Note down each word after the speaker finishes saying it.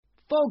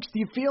Folks, do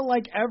you feel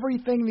like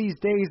everything these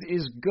days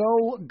is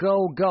go,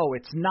 go, go?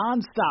 It's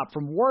nonstop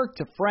from work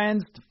to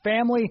friends to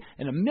family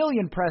and a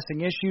million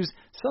pressing issues.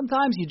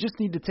 Sometimes you just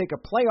need to take a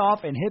play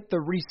off and hit the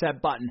reset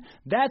button.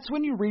 That's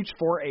when you reach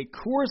for a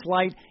Coors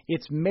Light.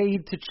 It's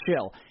made to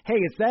chill. Hey,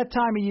 it's that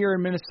time of year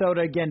in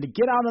Minnesota again to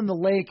get out on the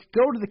lake,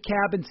 go to the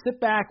cabin,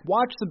 sit back,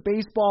 watch the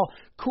baseball.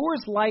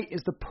 Coors Light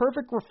is the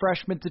perfect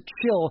refreshment to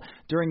chill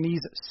during these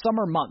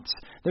summer months.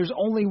 There's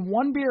only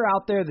one beer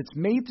out there that's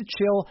made to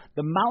chill.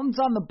 The mountains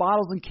on the bottles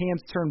and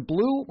cans turn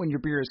blue when your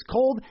beer is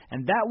cold,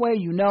 and that way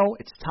you know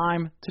it's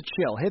time to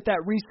chill. Hit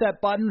that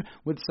reset button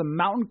with some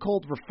mountain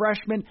cold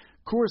refreshment.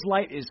 Coors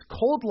Light is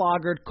cold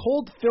lagered,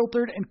 cold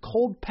filtered, and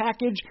cold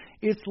packaged.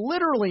 It's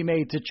literally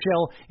made to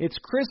chill. It's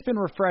crisp and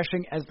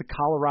refreshing as the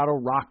Colorado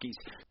Rockies.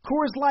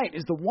 Coors Light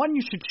is the one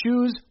you should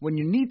choose when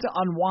you need to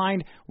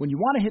unwind, when you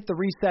want to hit the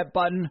reset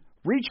button.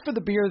 Reach for the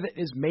beer that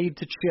is made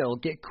to chill.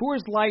 Get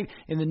Coors Light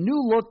in the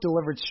new look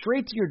delivered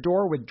straight to your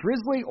door with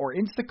Drizzly or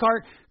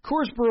Instacart.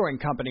 Coors Brewing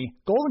Company,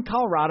 Golden,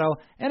 Colorado,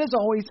 and as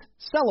always,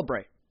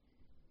 celebrate.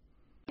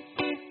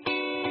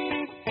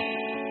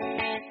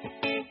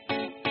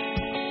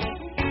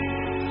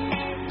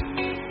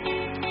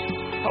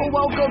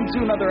 Welcome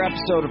to another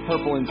episode of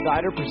Purple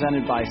Insider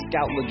presented by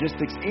Scout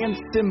Logistics and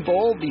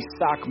Symbol, the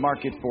stock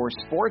market for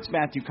sports.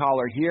 Matthew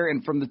Collar here,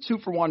 and from the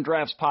 2-for-1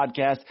 Drafts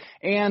podcast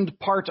and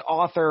part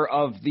author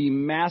of the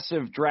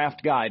massive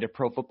draft guide to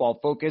Pro Football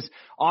Focus,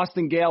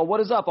 Austin Gayle.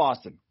 What is up,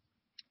 Austin?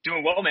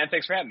 Doing well, man.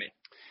 Thanks for having me.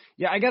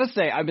 Yeah, I got to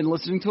say, I've been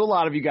listening to a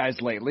lot of you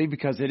guys lately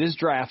because it is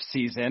draft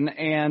season,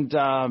 and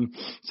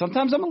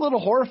sometimes I'm a little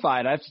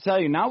horrified, I have to tell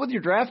you, not with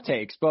your draft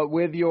takes, but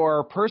with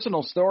your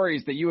personal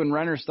stories that you and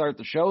Renner start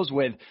the shows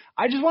with.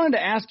 I just wanted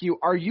to ask you,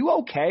 are you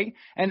okay?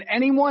 And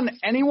anyone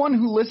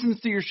who listens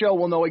to your show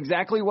will know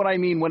exactly what I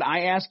mean when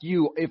I ask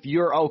you if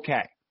you're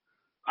okay.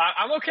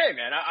 I'm okay,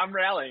 man. I'm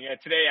rallying.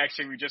 Today,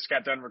 actually, we just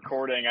got done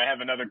recording. I have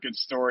another good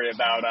story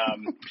about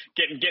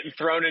getting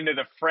thrown into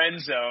the friend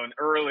zone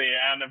early,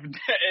 and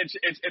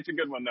it's a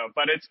good one though.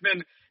 But it's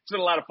been a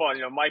lot of fun.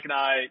 You know, Mike and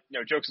I,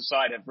 jokes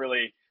aside, have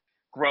really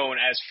grown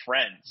as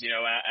friends.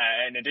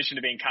 In addition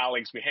to being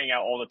colleagues, we hang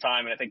out all the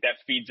time, and I think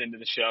that feeds into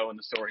the show and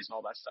the stories and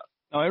all that stuff.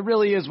 Oh, it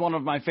really is one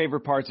of my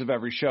favorite parts of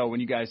every show when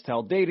you guys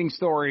tell dating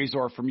stories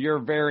or from your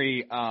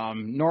very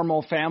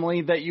normal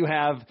family that you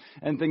have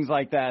and things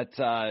like that.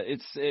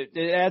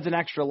 It adds an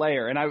extra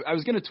layer. And I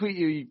was going to tweet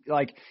you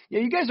like, yeah,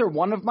 you guys are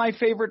one of my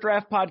favorite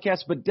draft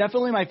podcasts, but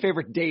definitely my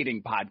favorite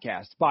dating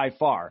podcast by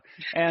far.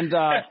 And,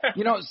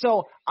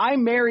 so I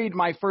married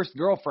my first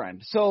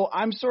girlfriend. So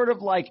I'm sort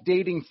of like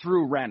dating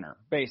through Renner,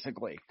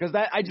 basically, because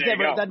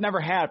that never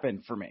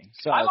happened for me.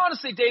 So I'm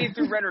honestly dating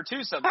through Renner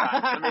too sometimes.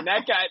 I mean,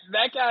 that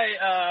guy,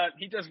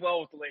 he does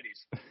well with the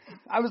ladies.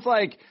 I was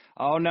like,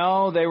 oh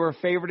no, they were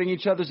favoriting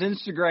each other's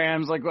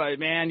Instagrams. Like,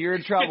 man, you're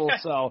in trouble.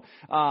 So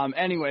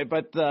anyway,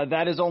 but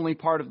that is only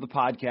part of the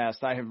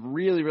podcast. I have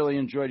really, really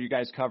enjoyed you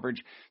guys'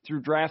 coverage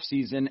through draft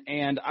season.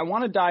 And I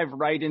want to dive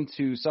right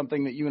into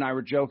something that you and I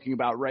were joking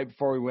about right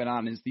before we went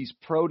on, is these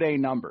pro day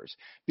numbers.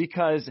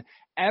 Because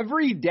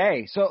every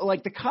day, so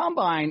like the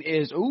combine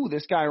is, ooh,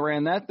 this guy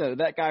ran that,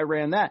 that guy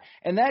ran that.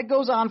 And that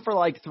goes on for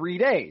like 3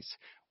 days.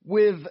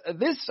 With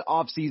this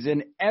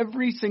offseason,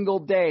 every single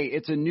day,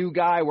 it's a new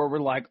guy where we're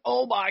like,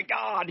 oh my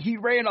God, he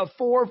ran a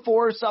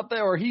 4.4 something,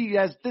 or he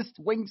has this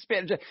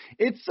wingspan.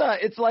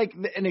 It's like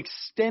an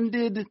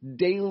extended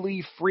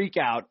daily freak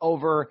out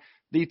over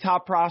the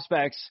top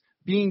prospects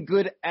being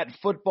good at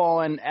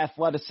football and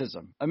athleticism.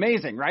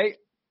 Amazing, right?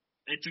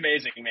 It's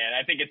amazing, man.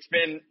 I think it's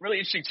been really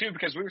interesting too,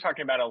 because we were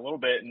talking about it a little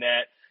bit in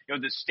that,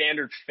 the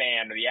standard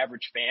fan or the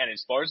average fan is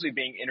largely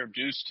being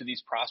introduced to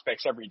these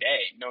prospects every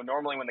day.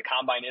 Normally when the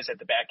combine is at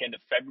the back end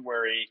of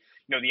February,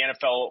 the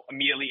NFL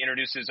immediately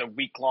introduces a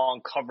week-long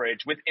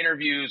coverage with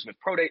interviews, with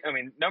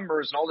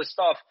numbers and all this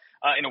stuff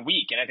in a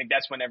week. And I think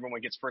that's when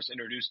everyone gets first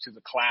introduced to the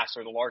class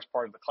or the large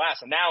part of the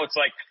class. And now it's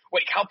like,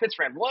 wait, Kyle Pitts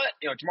ran what?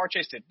 Ja'Marr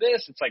Chase did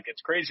this. It's like,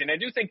 it's crazy. And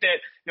I do think that,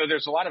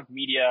 there's a lot of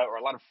media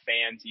or a lot of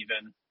fans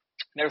even,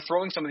 they're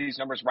throwing some of these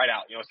numbers right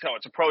out.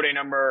 It's a pro day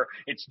number.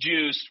 It's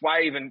juiced.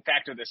 Why even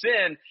factor this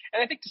in?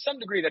 And I think to some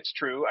degree that's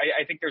true.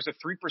 I think there's a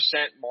 3%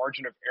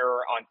 margin of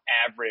error on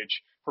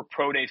average for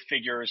pro day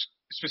figures,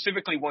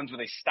 specifically ones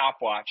with a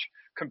stopwatch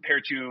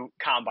compared to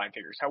combine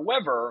figures.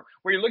 However,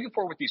 what you're looking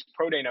for with these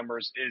pro day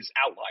numbers is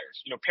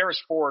outliers.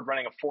 Paris Ford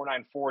running a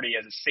 4.940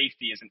 as a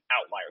safety is an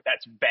outlier.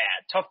 That's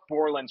bad. Tuff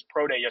Borland's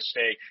pro day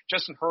yesterday,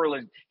 Justin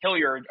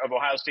Hilliard of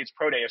Ohio State's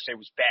pro day yesterday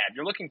was bad.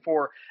 You're looking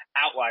for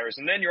outliers.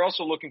 And then you're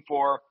also looking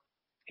for,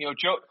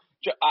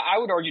 I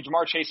would argue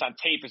Ja'Marr Chase on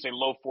tape is a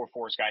low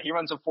 4.4s guy. He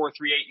runs a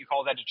 4.38. You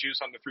call that a juice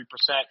on the 3%,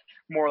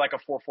 more like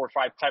a 4.45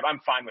 type. I'm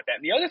fine with that.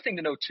 And the other thing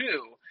to know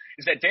too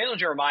is that Daniel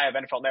Jeremiah of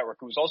NFL Network,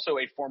 who is also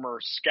a former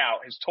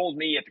scout, has told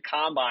me at the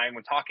combine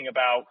when talking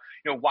about,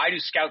 why do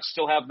scouts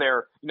still have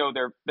their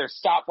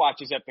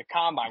stopwatches at the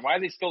combine? Why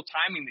are they still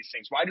timing these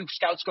things? Why do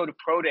scouts go to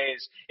pro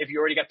days if you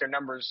already got their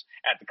numbers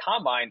at the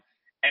combine?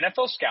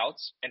 NFL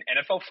scouts and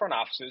NFL front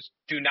offices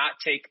do not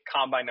take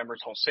combine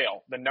numbers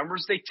wholesale. The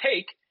numbers they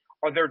take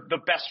are the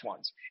best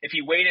ones. If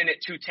he weighed in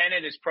at 210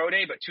 at his pro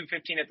day, but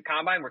 215 at the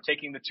combine, we're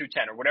taking the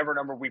 210 or whatever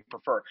number we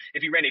prefer.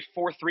 If he ran a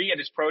 4.3 at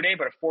his pro day,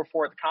 but a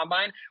 4.4 at the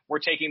combine,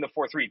 we're taking the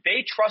 4.3.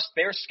 They trust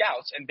their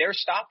scouts and their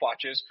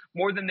stopwatches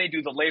more than they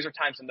do the laser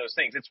times and those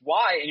things. It's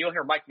why, and you'll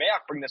hear Mike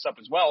Mayock bring this up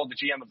as well, the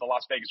GM of the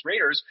Las Vegas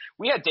Raiders,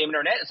 we had Damon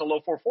Arnett as a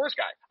low 4.4s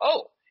guy.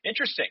 Oh,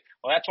 interesting.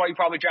 Well, that's why you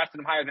probably drafted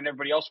him higher than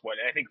everybody else would.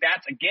 And I think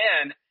that's,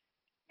 again,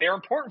 they're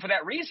important for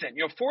that reason.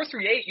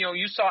 4.38,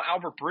 you saw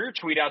Albert Breer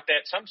tweet out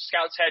that some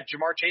scouts had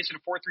Jamar Chase at a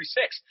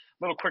 4.36, a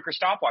little quicker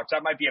stopwatch.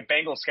 That might be a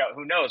Bengals scout,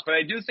 who knows. But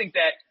I do think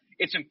that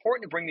it's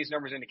important to bring these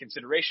numbers into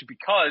consideration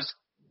because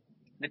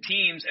the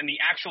teams and the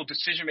actual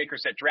decision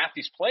makers that draft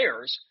these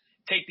players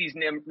take these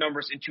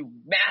numbers into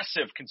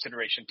massive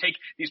consideration, take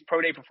these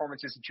pro day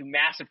performances into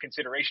massive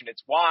consideration.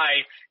 It's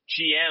why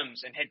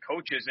GMs and head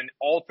coaches and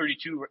all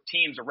 32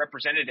 teams are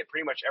represented at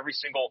pretty much every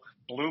single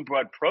blue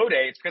blood pro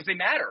day. It's because they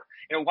matter.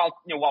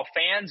 While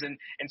fans and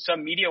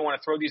some media want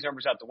to throw these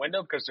numbers out the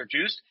window because they're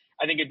juiced,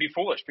 I think it'd be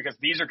foolish because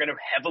these are going to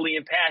heavily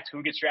impact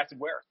who gets drafted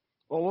where.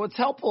 Well, what's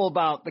helpful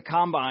about the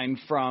combine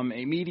from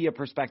a media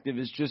perspective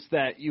is just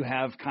that you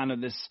have kind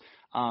of this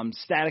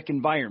static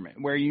environment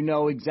where you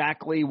know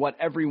exactly what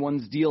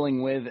everyone's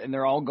dealing with and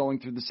they're all going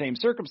through the same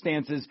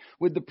circumstances.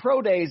 With the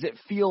pro days, it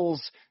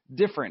feels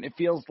different. It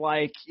feels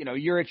like,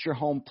 you're at your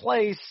home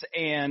place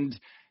and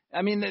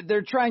I mean,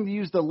 they're trying to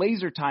use the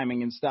laser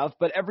timing and stuff,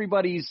 but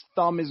everybody's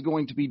thumb is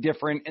going to be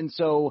different. And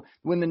so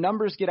when the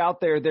numbers get out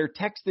there, they're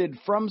texted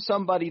from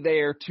somebody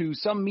there to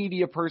some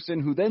media person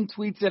who then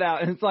tweets it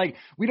out. And it's like,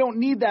 we don't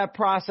need that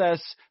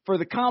process for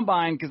the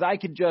combine because I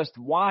could just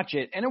watch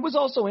it. And it was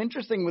also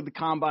interesting with the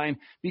combine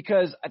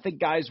because I think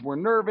guys were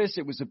nervous.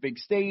 It was a big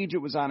stage.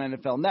 It was on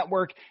NFL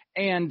Network.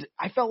 And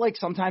I felt like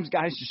sometimes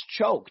guys just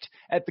choked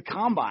at the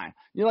combine.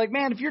 You're like,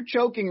 man, if you're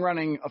choking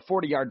running a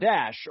 40-yard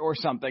dash or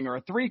something or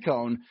a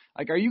 3-cone,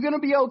 like, are you going to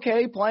be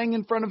okay playing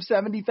in front of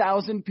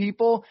 70,000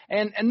 people?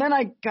 And then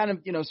I kind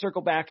of,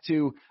 circle back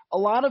to a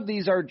lot of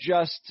these are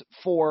just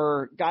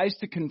for guys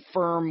to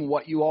confirm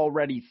what you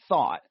already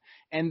thought.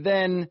 And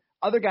then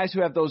other guys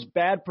who have those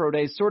bad pro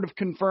days sort of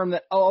confirm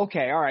that, oh,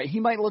 okay, all right, he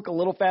might look a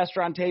little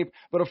faster on tape,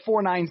 but a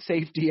 4.9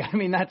 safety, I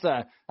mean, that's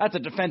a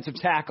defensive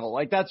tackle.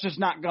 Like, that's just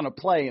not going to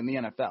play in the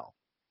NFL.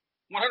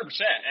 100%.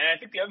 And I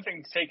think the other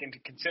thing to take into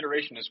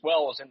consideration as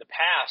well is in the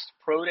past,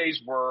 pro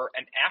days were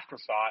an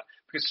afterthought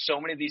because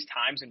so many of these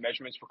times and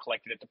measurements were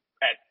collected at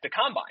the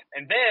combine.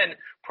 And then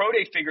pro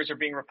day figures are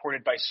being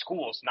reported by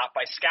schools, not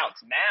by scouts.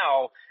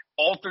 Now,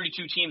 all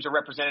 32 teams are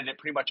represented at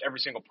pretty much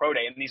every single pro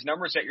day. And these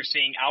numbers that you're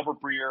seeing,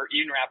 Albert Breer,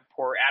 Ian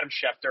Rappaport, Adam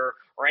Schefter,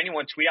 or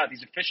anyone tweet out,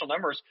 these official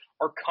numbers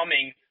are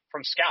coming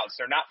from scouts.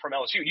 They're not from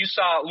LSU. You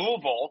saw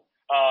Louisville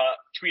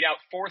tweet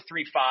out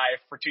 4.35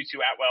 for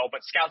Tutu Atwell,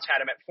 but scouts had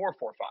him at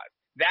 4.45.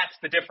 That's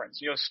the difference.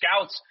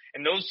 Scouts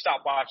and those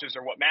stopwatches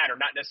are what matter,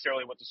 not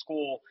necessarily what the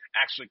school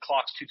actually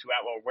clocks Tutu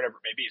Atwell or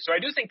whatever it may be. So I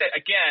do think that,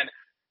 again,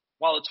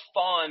 while it's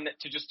fun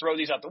to just throw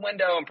these out the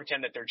window and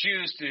pretend that they're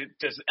juiced,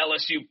 does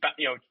LSU,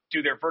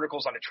 do their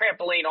verticals on a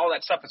trampoline, all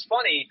that stuff is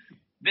funny.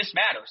 This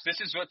matters. This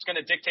is what's going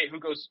to dictate who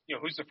goes,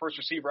 who's the first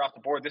receiver off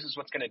the board. This is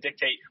what's going to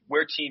dictate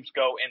where teams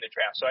go in the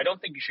draft. So I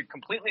don't think you should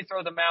completely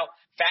throw them out,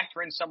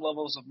 factor in some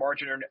levels of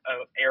margin of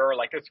error,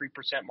 like a 3%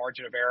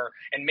 margin of error,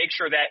 and make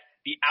sure that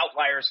the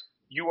outliers,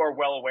 you are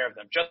well aware of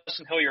them.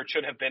 Justin Hilliard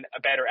should have been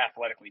better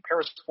athletically.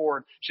 Paris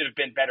Ford should have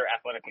been better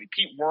athletically.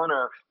 Pete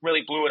Werner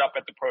really blew it up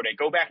at the pro day.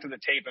 Go back to the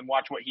tape and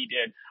watch what he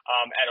did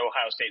at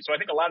Ohio State. So I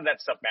think a lot of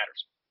that stuff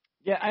matters.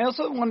 Yeah, I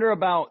also wonder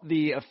about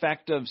the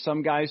effect of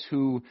some guys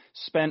who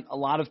spent a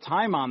lot of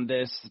time on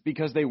this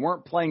because they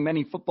weren't playing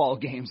many football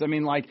games. I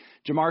mean, like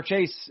Jamar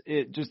Chase,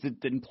 it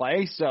didn't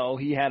play, so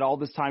he had all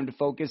this time to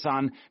focus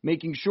on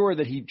making sure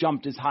that he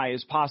jumped as high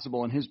as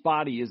possible and his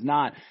body is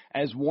not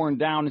as worn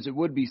down as it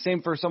would be.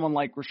 Same for someone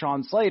like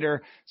Rashawn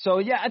Slater. So,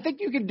 yeah, I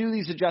think you can do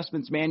these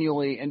adjustments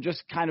manually and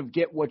just kind of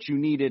get what you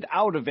needed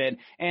out of it.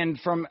 And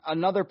from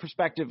another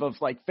perspective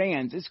of, like,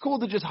 fans, it's cool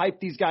to just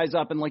hype these guys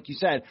up and, like you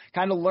said,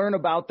 kind of learn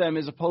about them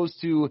as opposed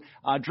to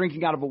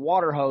drinking out of a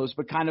water hose,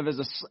 but kind of as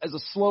a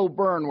slow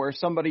burn where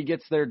somebody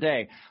gets their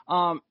day.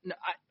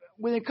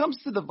 When it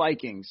comes to the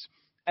Vikings,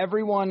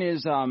 everyone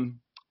is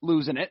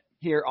losing it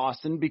here,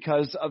 Austin,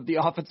 because of the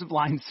offensive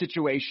line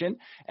situation.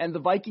 And the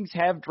Vikings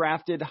have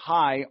drafted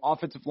high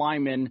offensive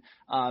linemen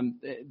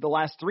the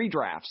last 3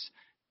 drafts.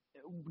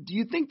 Do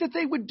you think that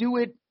they would do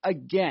it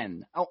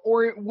again?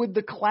 Or would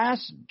the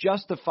class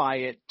justify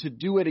it to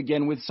do it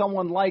again with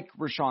someone like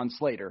Rashawn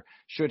Slater,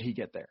 should he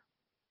get there?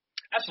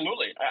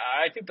 Absolutely.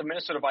 I think the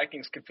Minnesota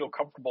Vikings could feel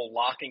comfortable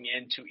locking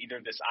into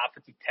either this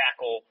offensive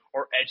tackle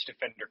or edge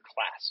defender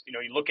class. You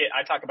look at,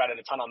 I talk about it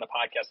a ton on the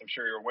podcast, I'm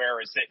sure you're aware,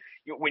 is that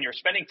when you're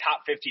spending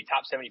top 50,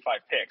 top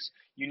 75 picks,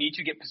 you need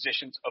to get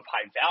positions of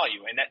high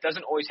value. And that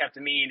doesn't always have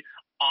to mean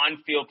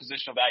on-field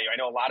positional value. I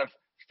know a lot of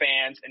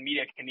fans and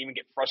media can even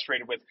get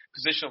frustrated with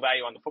positional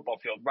value on the football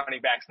field,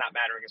 running backs not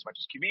mattering as much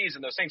as QBs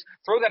and those things.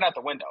 Throw that out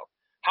the window.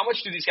 How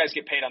much do these guys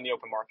get paid on the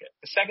open market?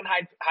 The second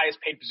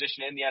highest paid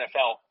position in the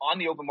NFL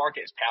on the open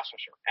market is pass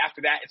rusher.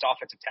 After that, it's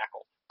offensive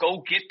tackle. Go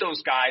get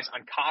those guys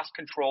on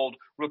cost-controlled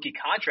rookie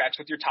contracts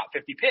with your top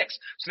 50 picks.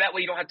 So that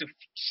way you don't have to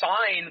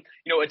sign,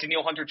 a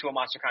Danielle Hunter to a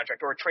monster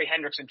contract or a Trey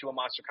Hendrickson to a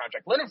monster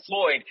contract. Leonard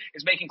Floyd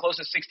is making close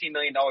to $16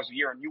 million a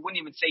year, and you wouldn't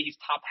even say he's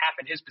top half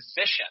in his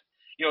position.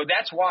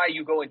 That's why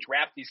you go and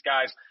draft these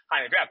guys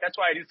high in the draft. That's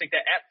why I do think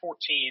that at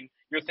 14,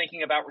 you're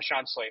thinking about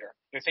Rashawn Slater.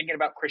 You're thinking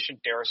about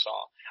Christian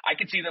Darrisaw. I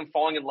could see them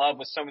falling in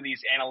love with some of these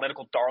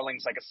analytical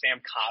darlings like a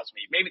Sam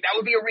Cosmi. Maybe that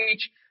would be a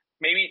reach.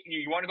 Maybe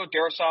you want to go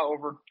Darrisaw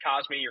over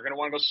Cosmi. You're going to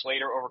want to go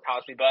Slater over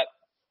Cosmi, but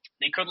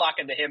they could lock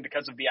into him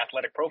because of the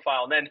athletic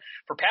profile. And then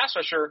for pass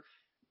rusher,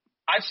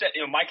 I've said,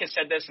 Mike has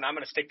said this, and I'm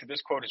going to stick to this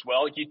quote as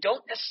well. You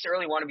don't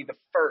necessarily want to be the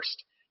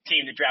first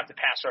team to draft a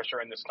pass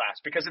rusher in this class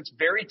because it's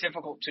very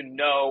difficult to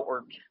know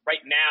or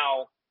right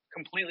now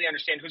completely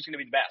understand who's going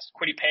to be the best.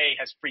 Kwity Paye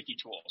has freaky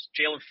tools.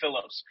 Jalen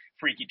Phillips,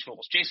 freaky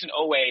tools. Jason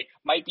Owe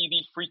might be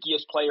the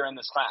freakiest player in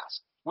this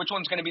class. Which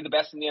one's going to be the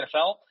best in the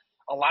NFL?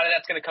 A lot of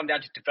that's going to come down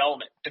to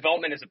development.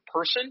 Development as a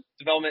person,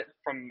 development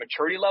from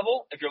maturity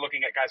level, if you're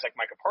looking at guys like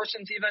Micah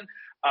Parsons even,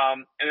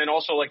 and then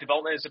also like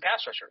development as a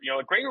pass rusher.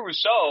 Gregory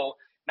Rousseau,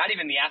 not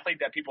even the athlete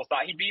that people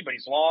thought he'd be, but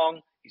he's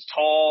long, he's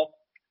tall,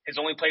 has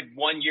only played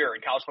 1 year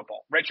in college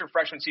football. Redshirt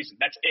freshman season,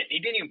 that's it. He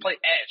didn't even play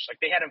edge. Like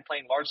they had him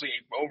playing largely a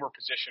rover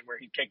position where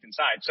he kicked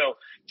inside.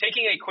 So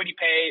taking a Kwity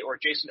Paye or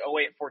Jason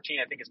Owe at 14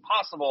 I think is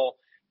possible,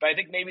 but I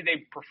think maybe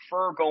they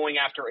prefer going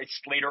after a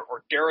Slater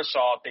or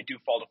Darrisaw if they do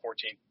fall to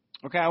 14.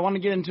 Okay, I want to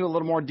get into a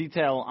little more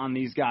detail on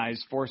these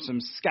guys for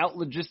some Scout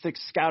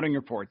Logistics scouting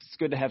reports. It's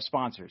good to have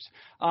sponsors.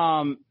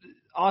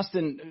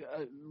 Austin,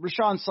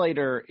 Rashawn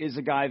Slater is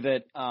a guy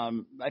that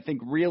I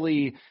think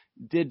really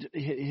did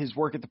his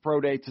work at the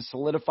Pro Day to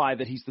solidify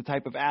that he's the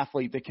type of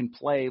athlete that can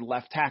play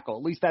left tackle.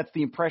 At least that's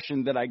the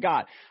impression that I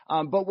got.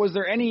 But was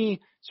there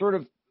any sort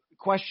of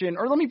question,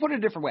 or let me put it a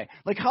different way.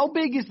 Like, how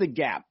big is the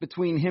gap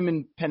between him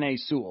and Penei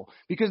Sewell?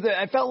 Because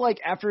I felt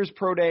like after his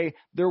Pro Day,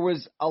 there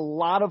was a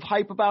lot of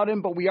hype about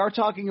him, but we are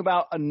talking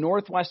about a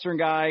Northwestern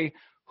guy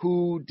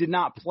who did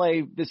not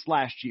play this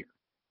last year.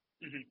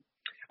 Mm-hmm.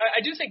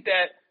 I do think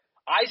that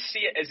I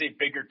see it as a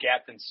bigger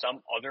gap than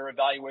some other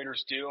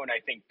evaluators do, and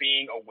I think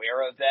being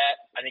aware of that,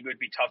 I think it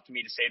would be tough for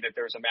me to say that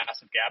there's a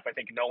massive gap. I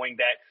think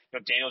knowing that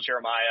Daniel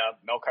Jeremiah,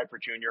 Mel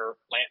Kiper Jr.,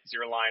 Lance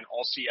Zierlein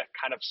all see a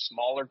kind of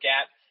smaller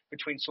gap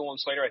between Sewell and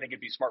Slater, I think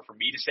it'd be smart for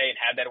me to say and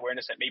have that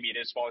awareness that maybe it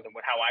is smaller than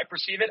how I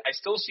perceive it. I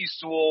still see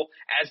Sewell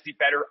as the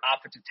better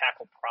offensive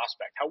tackle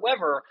prospect.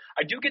 However,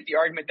 I do get the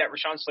argument that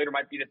Rashawn Slater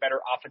might be the better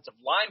offensive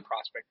line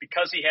prospect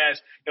because he has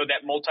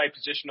that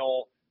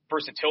multi-positional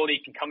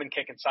versatility, can come and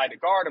kick inside the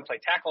guard and play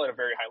tackle at a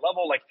very high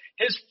level. Like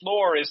his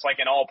floor is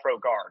like an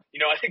all-pro guard.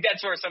 I think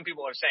that's where some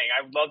people are saying.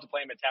 I would love to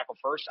play him at tackle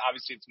first.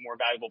 Obviously, it's a more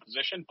valuable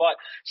position. But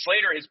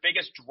Slater, his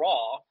biggest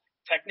draw,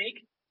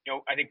 technique.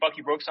 I think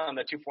Bucky Brooks on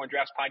the 2-4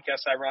 Drafts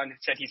podcast I run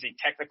said he's a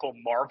technical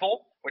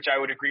marvel, which I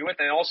would agree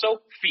with, and also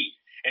feet.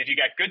 And if you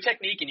got good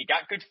technique and you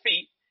got good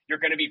feet,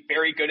 you're going to be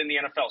very good in the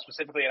NFL,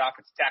 specifically at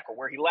offensive tackle.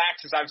 Where he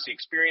lacks is obviously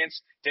experience.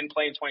 Didn't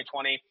play in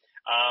 2020.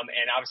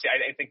 And obviously,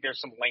 I think there's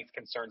some length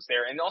concerns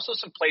there and also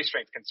some play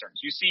strength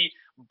concerns. You see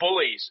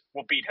bullies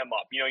will beat him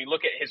up. You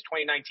look at his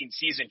 2019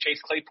 season,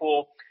 Chase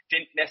Claypool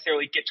didn't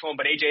necessarily get to him,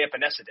 but A.J.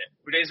 Epinesa did,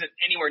 who isn't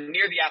anywhere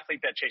near the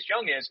athlete that Chase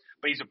Young is,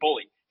 but he's a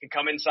bully. Can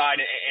come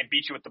inside and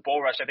beat you with the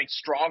bull rush. I think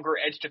stronger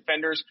edge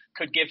defenders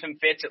could give him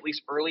fits, at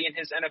least early in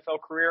his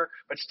NFL career,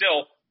 but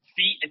still,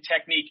 feet and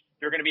technique,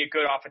 you're going to be a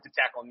good offensive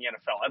tackle in the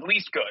NFL. At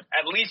least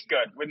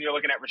good when you're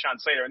looking at Rashawn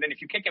Slater. And then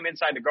if you kick him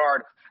inside the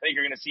guard, I think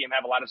you're going to see him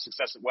have a lot of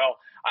success as well.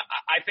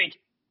 I think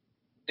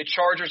the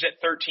Chargers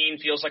at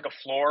 13 feels like a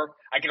floor.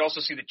 I could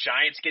also see the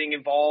Giants getting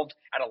involved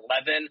at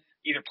 11,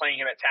 either playing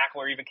him at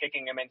tackle or even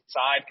kicking him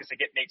inside because they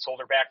get Nate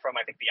Solder back from,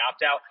 I think, the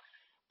opt-out.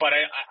 But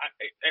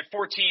at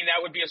 14, that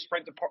would be a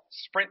sprint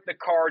the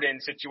card in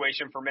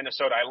situation for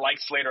Minnesota. I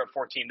like Slater at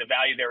 14. The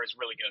value there is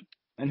really good.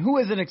 And who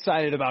isn't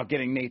excited about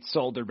getting Nate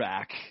Solder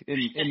back in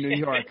New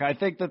York? I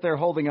think that they're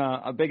holding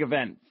a big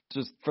event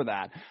just for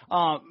that.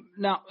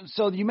 Now,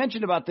 so you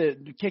mentioned about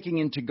the kicking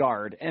into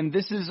guard, and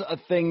this is a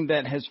thing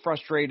that has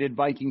frustrated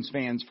Vikings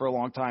fans for a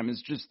long time,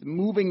 is just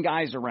moving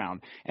guys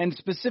around, and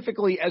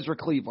specifically Ezra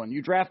Cleveland.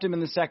 You draft him in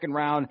the second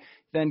round,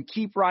 then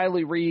keep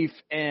Riley Reif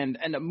and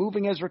end up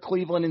moving Ezra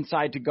Cleveland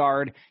inside to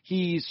guard.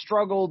 He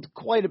struggled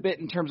quite a bit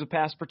in terms of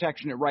pass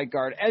protection at right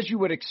guard, as you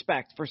would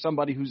expect for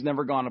somebody who's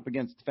never gone up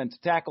against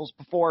defensive tackles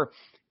before.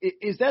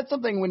 Is that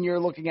something when you're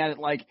looking at it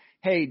like,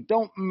 hey,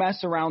 don't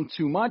mess around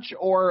too much,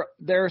 or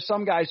there are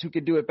some guys who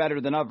could do it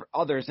better than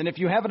others? And if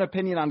you have an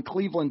opinion on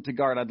Cleveland to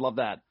guard, I'd love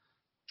that.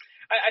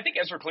 I think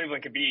Ezra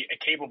Cleveland could be a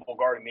capable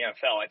guard in the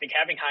NFL. I think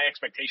having high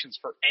expectations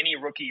for any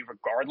rookie,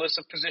 regardless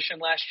of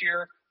position last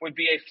year, would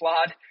be a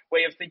flawed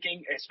way of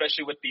thinking,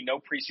 especially with the no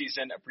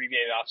preseason,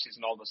 abbreviated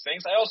offseason, all those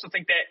things. I also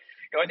think that,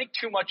 I think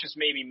too much is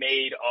maybe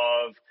made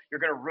of you're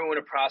going to ruin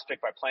a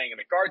prospect by playing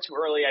him at guard too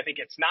early. I think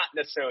it's not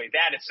necessarily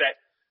that. It's that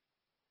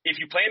if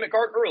you play him at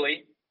guard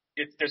early,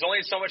 there's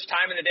only so much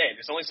time in the day.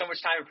 There's only so much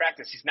time in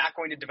practice. He's not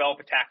going to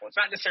develop a tackle. It's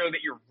not necessarily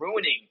that you're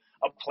ruining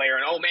a player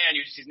and, oh, man,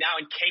 he's now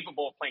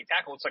incapable of playing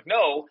tackle. It's like,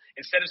 no,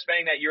 instead of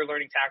spending that year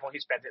learning tackle, he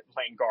spent it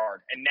playing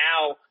guard. And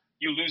now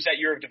you lose that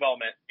year of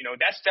development.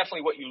 That's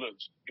definitely what you lose.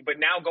 But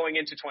now going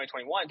into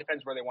 2021,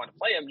 depends where they want to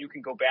play him. You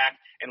can go back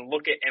and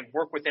look at and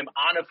work with him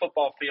on a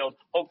football field,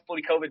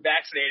 hopefully COVID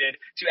vaccinated,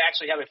 to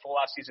actually have a full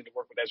off season to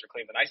work with Ezra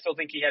Cleveland. I still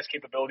think he has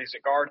capabilities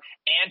at guard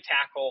and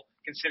tackle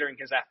considering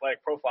his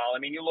athletic profile. I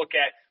mean, you look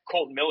at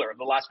Colton Miller of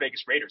the Las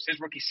Vegas Raiders. His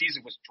rookie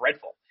season was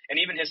dreadful. And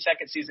even his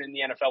second season in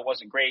the NFL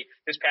wasn't great.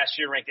 This past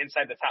year ranked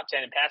inside the top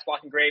 10 in pass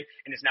blocking grade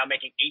and is now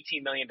making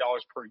 $18 million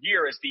per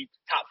year as the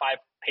top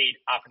 5 paid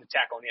offensive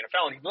tackle in the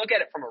NFL. And if you look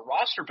at it from a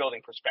roster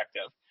building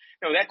perspective,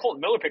 that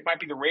Colton Miller pick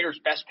might be the Raiders'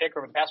 best pick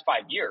over the past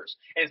 5 years.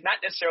 And it's not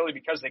necessarily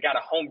because they got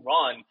a home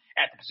run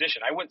at the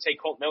position. I wouldn't say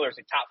Colton Miller is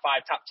a top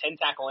 5, top 10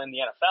 tackle in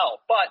the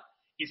NFL, but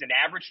he's an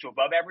average to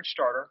above average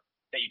starter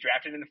that you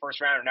drafted in the first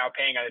round and now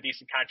paying on a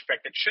decent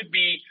contract that should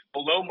be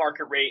below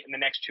market rate in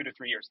the next 2 to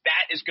 3 years.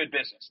 That is good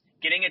business.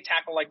 Getting a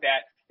tackle like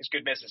that is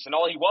good business. And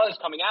all he was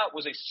coming out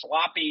was a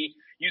sloppy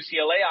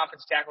UCLA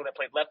offensive tackle that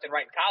played left and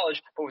right in college,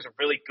 but was a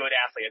really good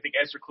athlete. I think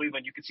Ezra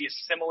Cleveland, you could see a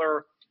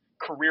similar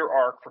career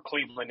arc for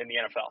Cleveland in the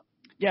NFL.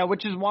 Yeah,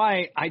 which is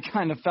why I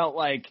kind of felt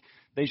like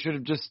they should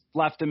have just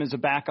left him as a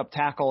backup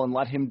tackle and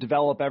let him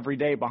develop every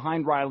day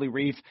behind Riley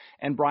Reiff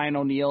and Brian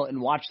O'Neill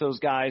and watch those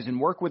guys and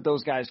work with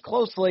those guys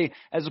closely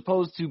as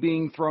opposed to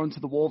being thrown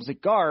to the wolves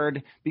at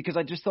guard, because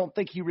I just don't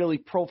think he really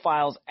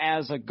profiles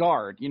as a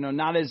guard. He's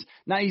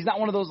not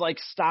one of those like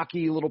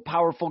stocky little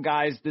powerful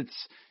guys that's,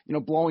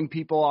 blowing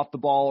people off the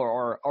ball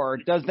or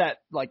does that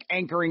like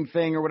anchoring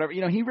thing or whatever.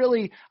 He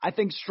really, I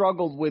think,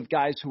 struggled with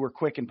guys who were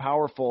quick and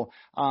powerful.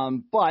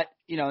 But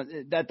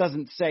that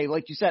doesn't say,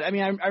 like you said, I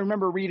mean, I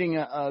remember reading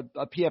a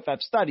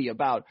PFF study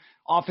about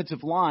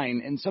offensive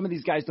line, and some of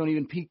these guys don't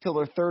even peak till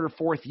their third or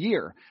fourth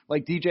year,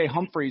 like DJ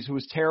Humphries, who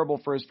was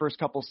terrible for his first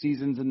couple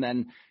seasons and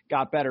then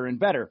got better and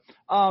better.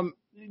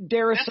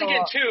 Darius, that's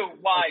again too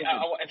why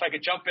if I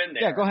could jump in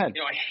there. Yeah, go ahead.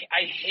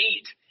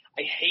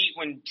 I hate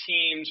when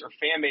teams or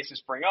fan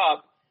bases bring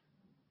up,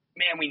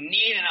 man, we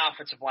need an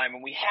offensive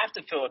lineman. We have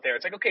to fill it there.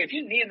 It's like, okay, if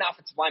you need an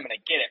offensive lineman,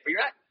 I get it, but you're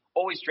not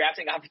always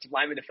drafting offensive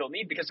linemen to fill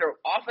need because they're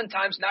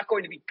oftentimes not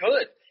going to be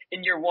good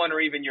in year 1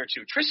 or even year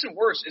 2. Tristan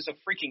Wirfs is a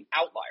freaking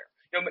outlier.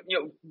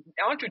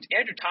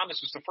 Andrew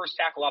Thomas was the first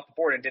tackle off the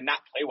board and did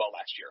not play well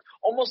last year.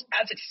 Almost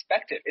as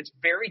expected. It's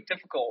very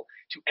difficult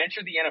to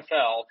enter the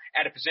NFL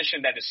at a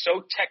position that is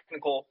so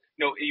technical.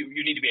 You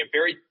need to be a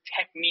very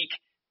technique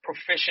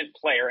proficient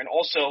player, and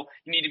also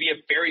you need to be a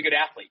very good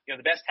athlete.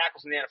 The best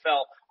tackles in the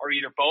NFL are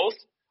either both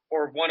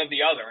or one of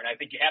the other, and I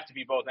think you have to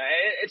be both. And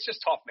it's just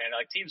tough, man.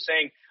 Like teams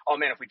saying, oh,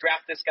 man, if we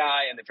draft this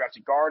guy and they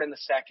draft a guard in the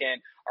second,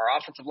 our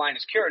offensive line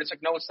is cured. It's like,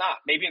 no, it's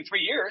not. Maybe in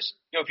 3 years,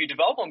 if you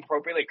develop them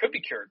appropriately, it could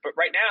be cured. But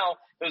right now,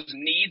 those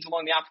needs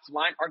along the offensive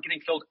line aren't getting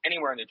filled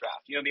anywhere in the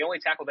draft. The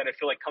only tackle that I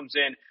feel like comes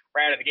in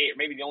right out of the gate,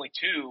 or maybe the only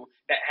 2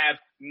 that have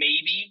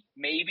maybe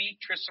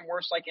Tristan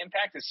Wirfs-like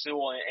impact is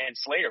Sewell and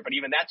Slater, but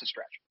even that's a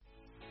stretch.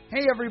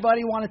 Hey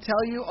everybody, want to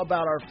tell you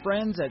about our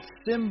friends at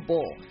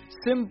SimBull.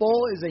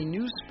 SimBull is a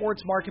new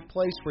sports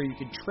marketplace where you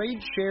can trade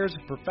shares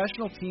of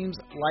professional teams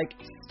like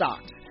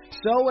stocks.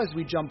 So as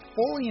we jump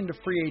fully into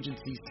free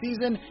agency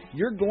season,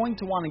 you're going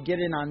to want to get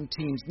in on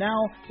teams now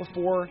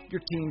before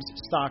your team's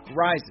stock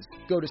rises.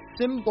 Go to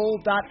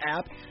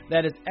simbull.app,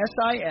 that is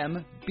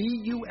SIMBULL.app.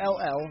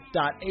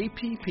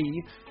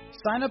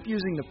 Sign up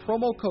using the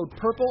promo code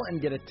PURPLE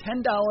and get a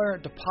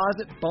 $10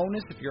 deposit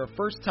bonus if you're a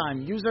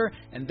first-time user,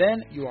 and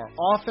then you are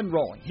off and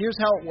rolling. Here's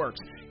how it works.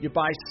 You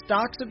buy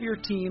stocks of your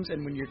teams,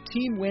 and when your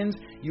team wins,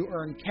 you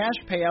earn cash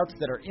payouts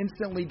that are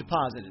instantly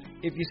deposited.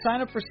 If you sign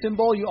up for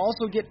SimBull, you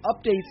also get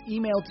updates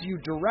emailed to you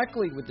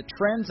directly with the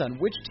trends on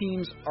which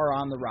teams are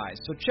on the rise.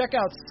 So check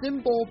out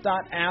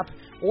simbull.app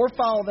or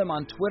follow them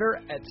on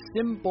Twitter at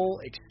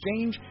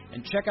SimBullExchange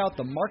and check out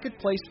the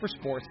marketplace for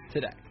sports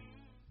today.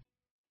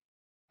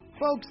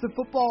 Folks, the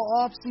football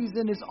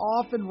offseason is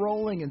off and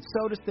rolling, and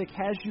SodaStick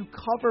has you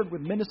covered with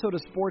Minnesota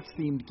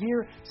sports-themed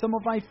gear. Some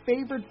of my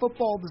favorite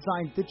football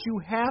designs that you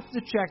have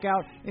to check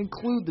out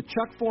include the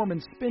Chuck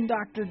Foreman Spin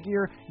Doctor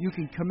gear. You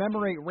can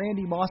commemorate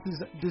Randy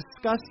Moss's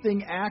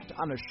disgusting act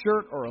on a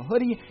shirt or a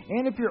hoodie.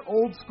 And if you're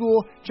old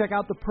school, check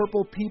out the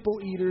Purple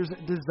People Eaters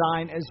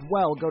design as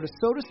well. Go to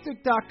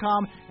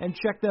sodastick.com and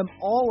check them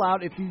all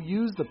out. If you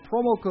use the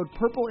promo code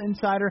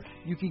PURPLEINSIDER,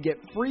 you can get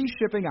free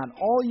shipping on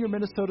all your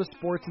Minnesota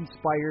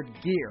sports-inspired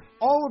gear.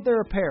 All of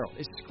their apparel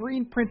is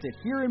screen printed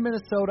here in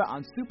Minnesota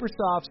on super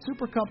soft,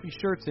 super comfy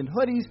shirts and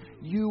hoodies.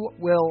 You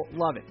will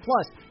love it.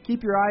 Plus,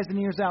 keep your eyes and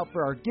ears out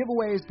for our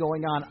giveaways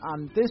going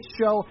on this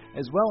show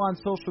as well on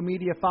social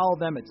media. Follow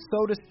them at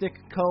SodaStick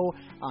Co.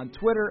 on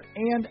Twitter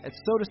and at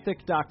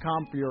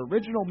sodastick.com for your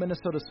original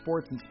Minnesota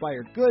sports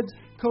inspired goods.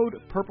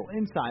 Code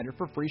PURPLEINSIDER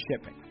for free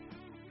shipping.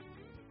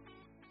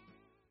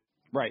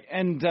 Right,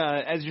 and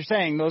as you're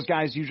saying, those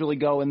guys usually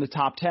go in the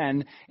top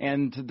 10,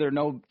 and there are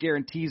no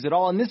guarantees at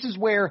all. And this is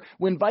where,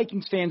 when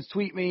Vikings fans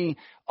tweet me,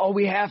 oh,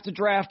 we have to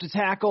draft a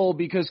tackle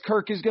because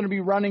Kirk is going to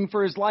be running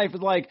for his life.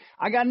 It's like,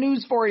 I got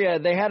news for you.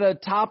 They had a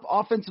top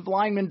offensive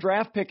lineman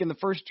draft pick in the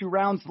first 2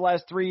 rounds the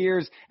last 3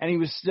 years, and he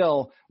was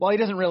still, well, he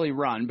doesn't really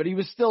run, but he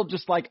was still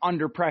just like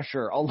under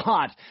pressure a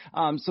lot.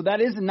 So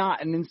that is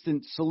not an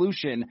instant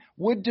solution.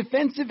 Would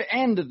defensive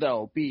end,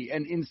 though, be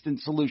an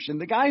instant solution?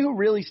 The guy who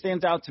really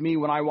stands out to me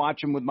when I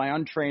watch him with my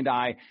untrained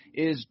eye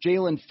is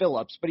Jalen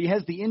Phillips, but he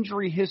has the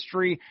injury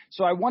history.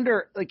 So I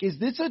wonder, like, is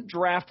this a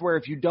draft where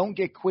if you don't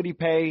get Kwity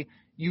Paye,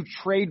 you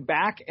trade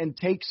back and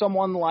take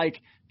someone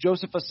like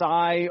Joseph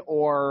Asai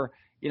or,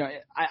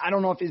 I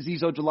don't know if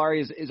Azeez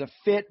Ojulari is a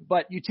fit,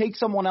 but you take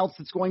someone else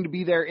that's going to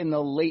be there in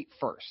the late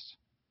first.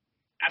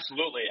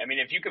 Absolutely. I mean,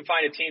 if you can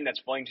find a team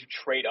that's willing to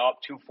trade up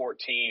to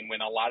 14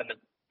 when a lot of the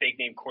big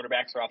name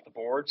quarterbacks are off the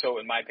board, so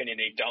in my opinion,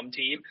 a dumb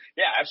team,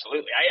 yeah,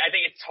 absolutely. I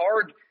think it's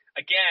hard.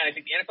 Again, I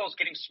think the NFL is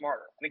getting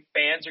smarter. I think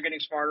fans are getting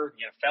smarter.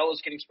 The NFL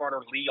is getting smarter.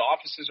 League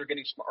offices are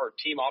getting smarter.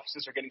 Team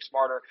offices are getting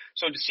smarter.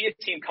 So to see a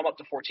team come up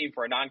to 14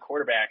 for a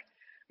non-quarterback,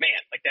 man,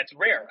 like that's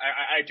rare.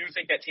 I do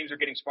think that teams are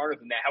getting smarter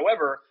than that.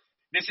 However,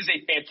 this is a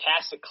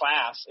fantastic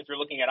class if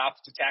you're looking at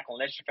offensive tackle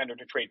and edge defender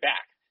to trade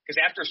back. Because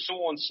after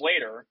Sewell and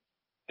Slater,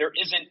 there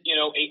isn't,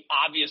 a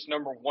obvious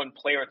number one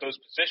player at those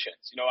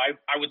positions.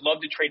 I would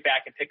love to trade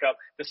back and pick up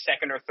the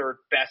second or third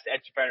best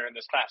edge defender in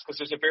this class because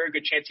there's a very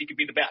good chance he could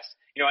be the best.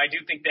 I do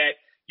think that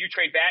you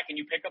trade back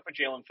and you pick up a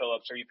Jalen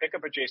Phillips or you pick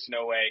up a Jason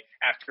Owe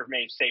after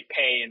maybe say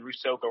Paye and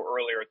Rousseau go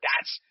earlier.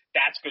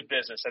 That's good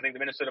business. I think the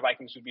Minnesota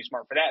Vikings would be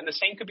smart for that. And the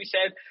same could be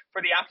said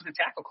for the offensive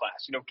tackle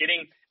class.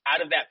 Getting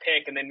out of that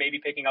pick and then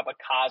maybe picking up a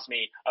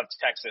Cosme of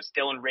Texas,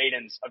 Dylan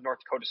Radins of North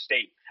Dakota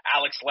State,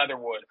 Alex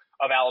Leatherwood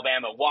of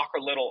Alabama, Walker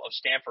Little of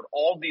Stanford,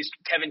 all these,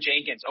 Kevin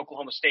Jenkins,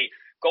 Oklahoma State,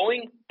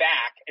 going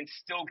back and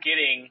still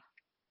getting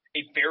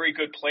a very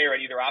good player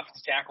at either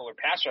offensive tackle or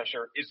pass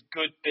rusher is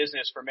good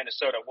business for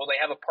Minnesota. Will they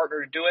have a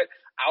partner to do it?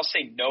 I'll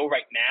say no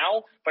right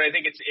now, but I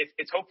think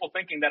it's hopeful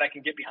thinking that I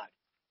can get behind.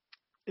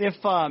 If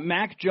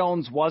Mac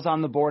Jones was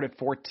on the board at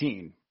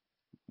 14,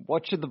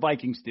 what should the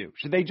Vikings do?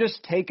 Should they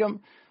just take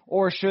him,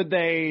 or should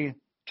they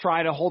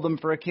try to hold him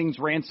for a king's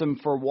ransom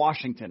for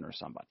Washington or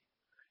somebody?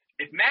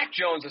 If Mac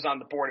Jones is on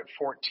the board at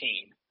 14,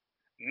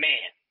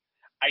 man,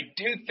 I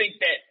do think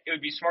that it would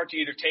be smart to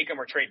either take him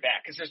or trade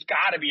back because there's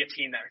got to be a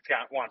team that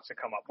wants to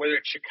come up, whether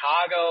it's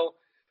Chicago,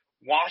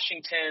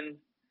 Washington,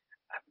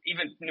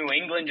 even New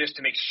England, just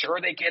to make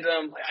sure they get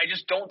him. I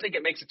just don't think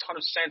it makes a ton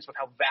of sense with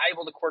how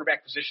valuable the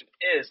quarterback position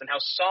is and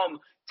how some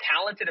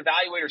talented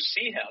evaluators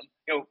see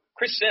him.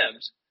 Chris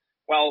Sims,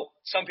 while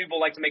some people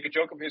like to make a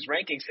joke of his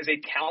rankings, is a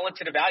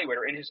talented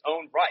evaluator in his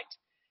own right.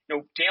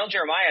 Dale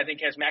Jeremiah, I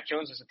think, has Mac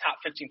Jones as a top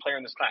 15 player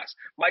in this class.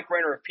 Mike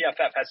Renner of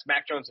PFF has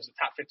Mac Jones as a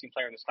top 15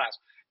 player in this class.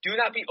 Do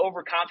not be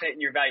overconfident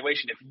in your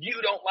evaluation. If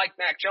you don't like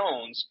Mac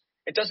Jones,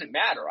 it doesn't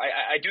matter.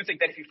 I do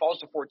think that if he falls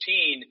to 14,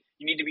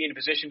 you need to be in a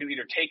position to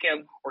either take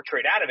him or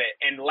trade out of it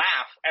and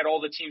laugh at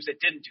all the teams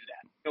that didn't do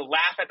that.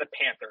 Laugh at the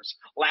Panthers,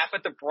 laugh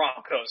at the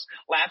Broncos,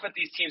 laugh at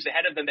these teams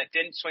ahead of them that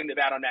didn't swing the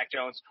bat on Mac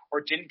Jones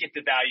or didn't get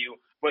the value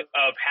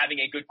of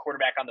having a good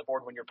quarterback on the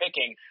board when you're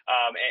picking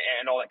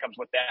and all that comes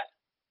with that.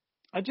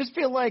 I just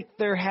feel like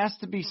there has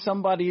to be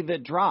somebody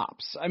that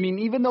drops. I mean,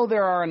 even though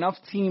there are enough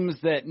teams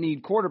that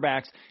need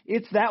quarterbacks,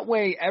 it's that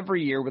way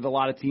every year with a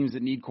lot of teams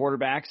that need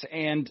quarterbacks.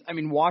 And, I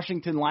mean,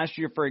 Washington last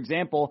year, for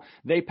example,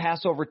 they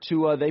pass over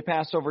Tua, they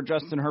pass over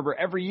Justin Herbert.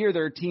 Every year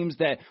there are teams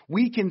that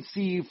we can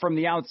see from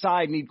the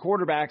outside need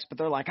quarterbacks, but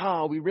they're like,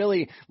 oh, we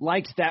really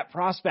liked that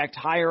prospect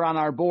higher on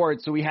our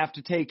board, so we have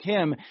to take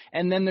him.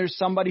 And then there's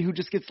somebody who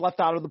just gets left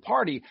out of the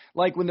party.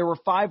 Like when there were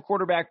 5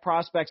 quarterback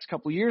prospects a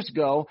couple years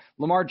ago,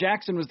 Lamar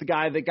Jackson was the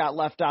guy that got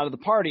left out of the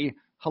party,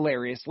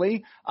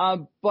 hilariously.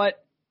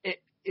 But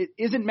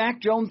isn't Mac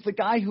Jones the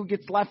guy who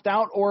gets left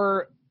out,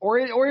 or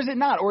is it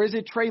not? Or is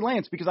it Trey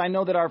Lance? Because I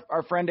know that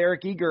our friend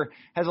Eric Eager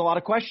has a lot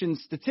of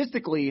questions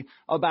statistically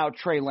about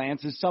Trey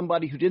Lance as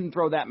somebody who didn't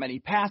throw that many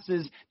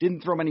passes, didn't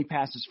throw many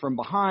passes from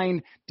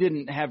behind,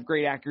 didn't have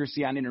great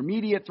accuracy on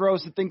intermediate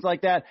throws and things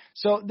like that.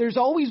 So there's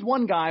always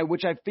one guy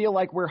which I feel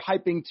like we're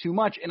hyping too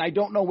much, and I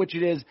don't know which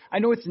it is. I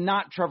know it's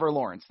not Trevor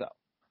Lawrence, though.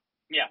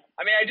 Yeah.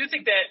 I mean, I do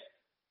think that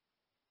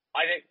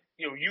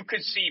you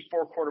could see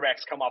 4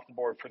 quarterbacks come off the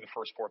board for the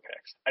first 4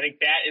 picks. I think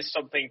that is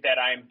something that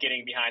I'm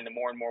getting behind the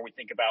more and more we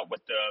think about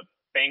what the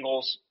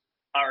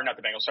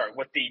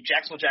what the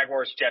Jacksonville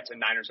Jaguars, Jets, and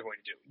Niners are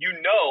going to do.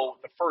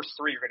 The first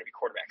 3 are going to be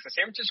quarterbacks. The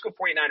San Francisco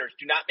 49ers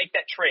do not make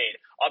that trade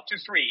up to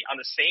 3 on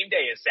the same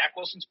day as Zach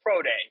Wilson's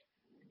pro day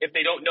if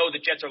they don't know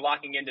the Jets are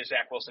locking into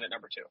Zach Wilson at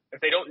number 2,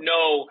 if they don't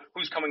know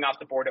who's coming off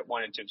the board at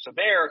 1 and 2. So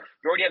there,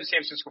 you already have the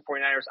San Francisco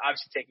 49ers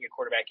obviously taking a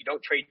quarterback. You don't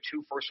trade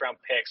 2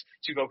 first-round picks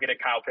to go get a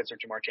Kyle Pitts or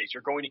Jamar Chase.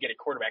 You're going to get a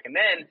quarterback. And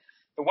then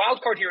the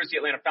wild card here is the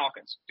Atlanta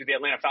Falcons. Do the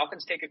Atlanta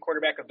Falcons take a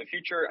quarterback of the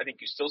future? I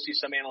think you still see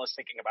some analysts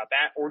thinking about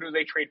that. Or do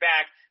they trade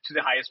back to the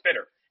highest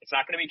bidder? It's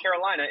not going to be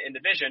Carolina in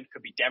division.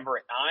 Could be Denver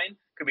at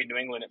 9, could be New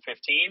England at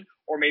 15,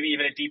 or maybe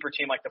even a deeper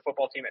team like the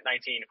football team at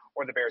 19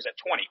 or the Bears at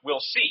 20. We'll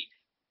see.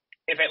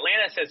 If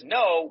Atlanta says,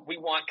 no, we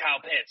want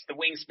Kyle Pitts, the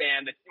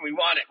wingspan, we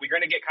want it. We're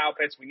going to get Kyle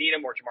Pitts. We need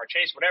him, or Jamar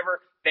Chase,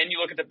 whatever. Then you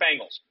look at the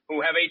Bengals,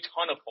 who have a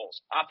ton of holes,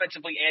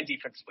 offensively and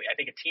defensively. I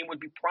think a team would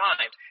be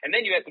primed. And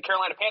then you have the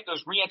Carolina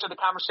Panthers re-enter the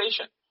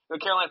conversation.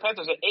 The Carolina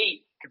Panthers at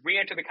 8 could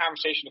re-enter the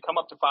conversation to come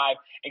up to 5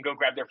 and go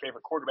grab their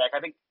favorite quarterback. I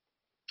think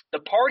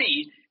the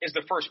party is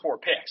the first 4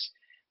 picks.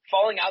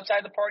 Falling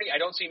outside the party, I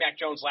don't see Mac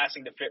Jones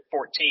lasting to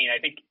 14. I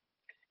think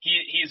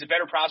he's a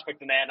better prospect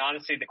than that. And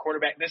honestly,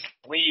 this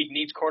league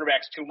needs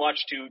quarterbacks too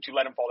much to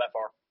let him fall that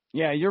far.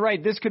 Yeah, you're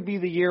right. This could be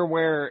the year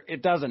where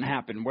it doesn't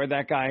happen, where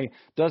that guy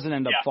doesn't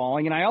end up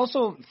falling. And I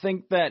also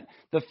think that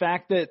the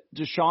fact that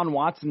Deshaun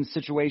Watson's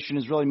situation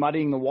is really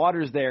muddying the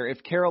waters there.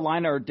 If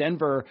Carolina or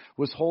Denver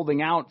was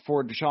holding out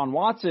for Deshaun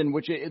Watson,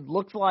 which it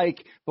looked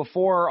like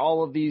before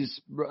all of these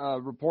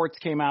reports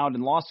came out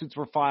and lawsuits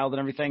were filed and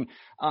everything,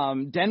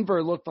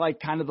 Denver looked like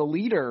kind of the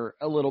leader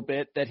a little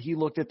bit, that he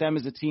looked at them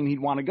as a team he'd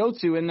want to go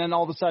to. And then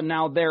all of a sudden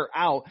now they're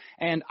out.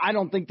 And I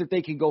don't think that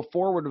they can go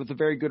forward with a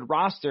very good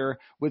roster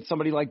with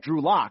somebody like Drew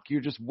Lock.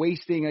 You're just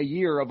wasting a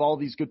year of all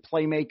these good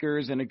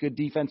playmakers and a good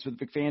defense with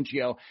Vic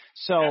Fangio.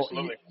 So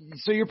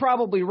you're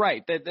probably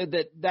right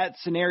that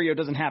scenario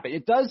doesn't happen.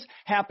 It does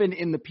happen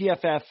in the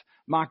PFF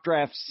mock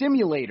draft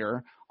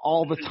simulator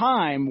all the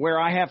time, where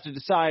I have to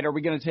decide, are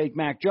we going to take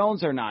Mac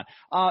Jones or not?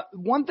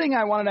 One thing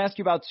I wanted to ask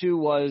you about too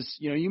was,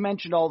 you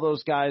mentioned all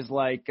those guys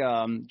like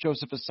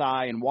Joseph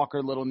Asai and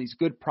Walker Little and these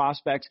good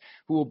prospects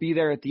who will be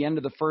there at the end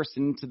of the first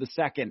and into the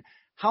second.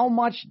 How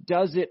much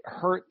does it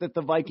hurt that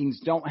the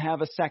Vikings don't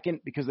have a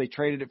second because they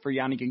traded it for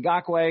Yannick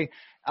Ngakoue?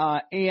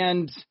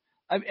 And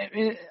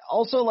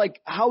also,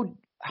 like, how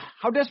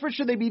desperate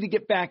should they be to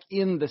get back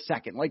in the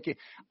second? Like,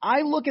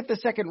 I look at the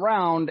second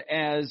round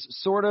as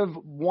sort of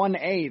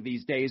 1A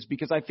these days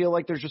because I feel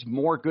like there's just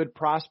more good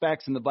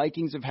prospects and the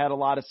Vikings have had a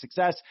lot of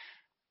success.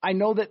 I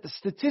know that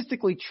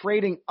statistically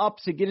trading up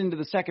to get into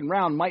the second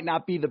round might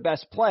not be the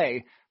best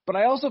play, but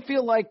I also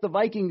feel like the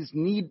Vikings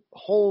need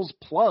holes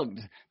plugged.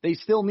 They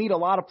still need a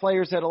lot of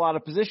players at a lot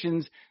of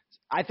positions.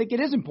 I think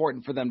it is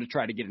important for them to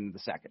try to get into the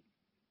second.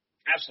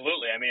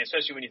 Absolutely. I mean,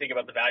 especially when you think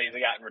about the value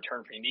they got in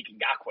return for Yannick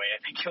Ngakoue.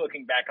 I think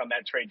looking back on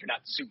that trade, you're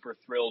not super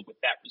thrilled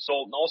with that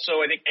result. And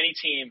also, I think any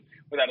team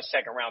without a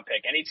second-round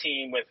pick, any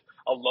team with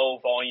a low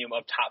volume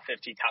of top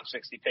 50, top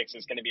 60 picks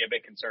is going to be a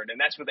bit concerned. And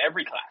that's with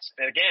every class.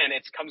 And again,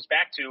 it comes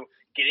back to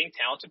getting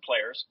talented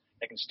players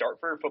that can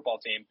start for your football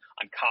team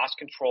on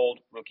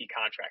cost-controlled rookie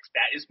contracts.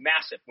 That is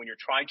massive. When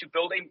you're trying to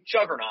build a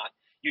juggernaut,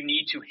 you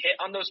need to hit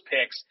on those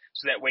picks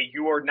so that way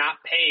you are not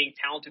paying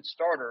talented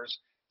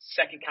starters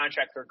second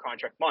contract, third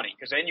contract money.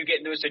 Because then you get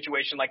into a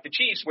situation like the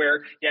Chiefs where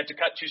you have to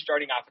cut 2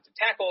 starting offensive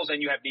tackles and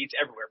you have needs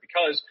everywhere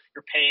because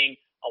you're paying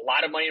a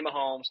lot of money to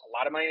Mahomes, a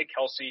lot of money to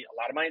Kelsey, a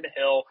lot of money to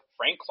Hill,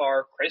 Frank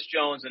Clark, Chris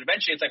Jones, and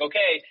eventually it's like,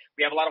 okay,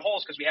 we have a lot of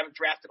holes because we haven't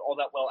drafted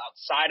all that well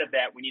outside of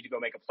that. We need to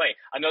go make a play.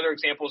 Another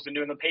example is the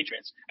New England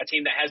Patriots, a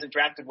team that hasn't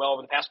drafted well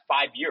over the past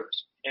 5 years.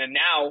 And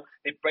now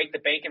they break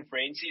the bank in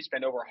free agency,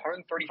 spend over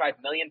 $135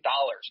 million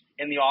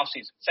in the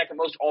offseason, second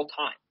most all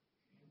time,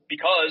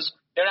 because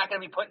they're not going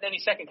to be putting any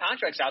second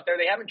contracts out there.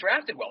 They haven't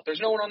drafted well. There's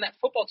no one on that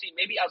football team,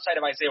 maybe outside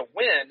of Isaiah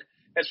Wynn,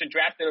 that's been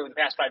drafted over the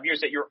past 5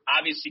 years that you're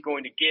obviously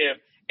going to give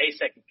a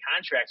second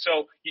contract.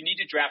 So you need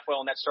to draft well,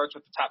 and that starts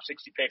with the top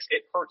 60 picks.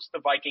 It hurts the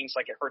Vikings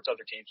like it hurts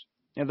other teams.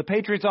 Yeah, the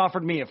Patriots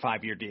offered me a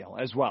 5-year deal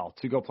as well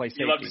to go play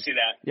safety. You love to see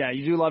that. Yeah,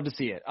 you do love to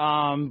see it.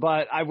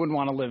 But I wouldn't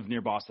want to live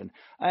near Boston.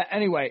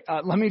 Anyway,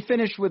 let me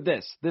finish with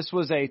this. This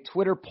was a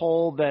Twitter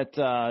poll that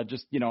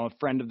a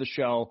friend of the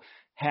show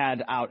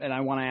had out, and I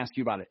want to ask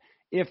you about it.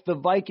 If the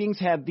Vikings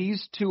had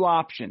these 2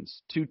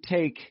 options to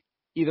take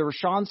either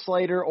Rashawn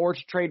Slater or to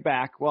trade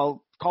back,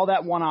 well, call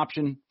that one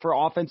option for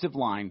offensive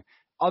line.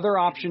 Other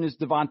option is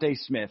Devontae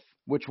Smith.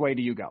 Which way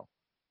do you go?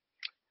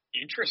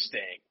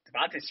 Interesting.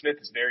 Devontae Smith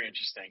is very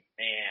interesting.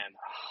 And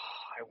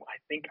I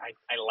think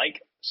I like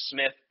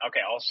Smith.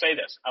 Okay, I'll say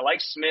this. I like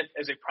Smith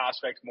as a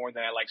prospect more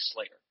than I like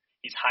Slater.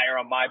 He's higher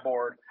on my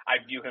board. I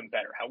view him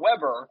better.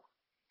 However,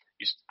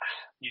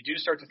 you do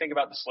start to think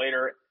about the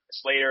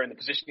Slater and the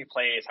position he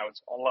plays, how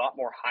it's a lot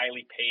more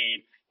highly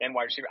paid than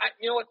wide receiver.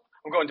 You know what?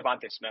 I'm going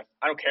Devontae Smith.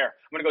 I don't care.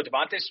 I'm going to go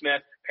Devontae Smith,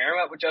 pair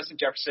him up with Justin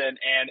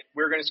Jefferson, and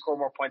we're going to score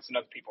more points than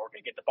other people. We're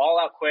going to get the ball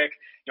out quick.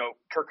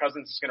 Kirk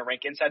Cousins is going to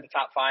rank inside the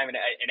top 5 in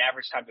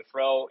average time to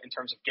throw in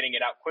terms of getting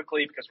it out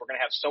quickly because we're going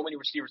to have so many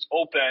receivers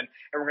open,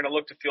 and we're going to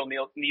look to fill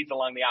needs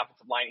along the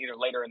offensive line either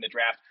later in the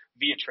draft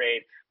via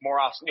trade, more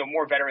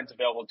veterans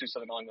available to do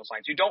something along those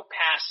lines. You don't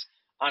pass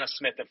on a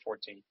Smith at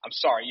 14. I'm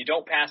sorry. You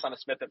don't pass on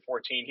a Smith at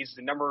 14. He's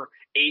the number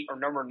 8 or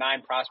number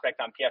 9 prospect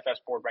on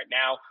PFF's board right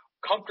now.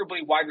 Comfortably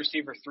wide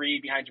receiver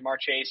 3 behind Jamar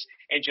Chase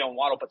and Jalen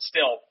Waddle, but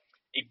still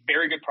a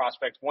very good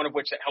prospect, one of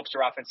which that helps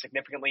their offense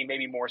significantly,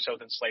 maybe more so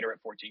than Slater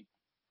at 14.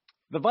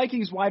 The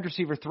Vikings wide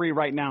receiver 3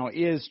 right now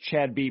is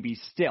Chad Beebe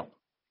still.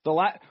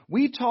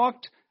 We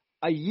talked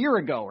a year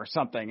ago or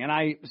something, and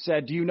I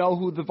said, do you know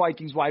who the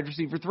Vikings wide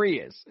receiver 3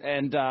 is?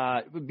 And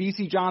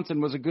B.C. Johnson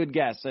was a good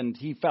guess, and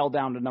he fell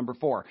down to number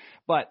 4.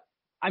 But,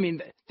 I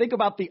mean, think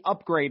about the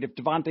upgrade if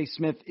Devontae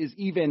Smith is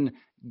even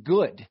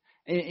good.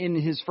 in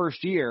his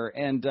first year.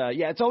 And,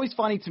 it's always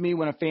funny to me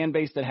when a fan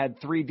base that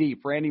had three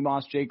deep, Randy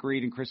Moss, Jake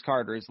Reed, and Chris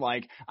Carter, is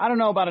like, I don't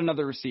know about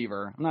another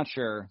receiver. I'm not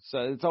sure. So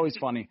it's always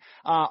funny.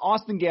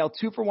 Austin Gayle,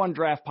 2-for-1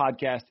 Draft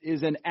Podcast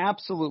is an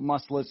absolute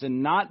must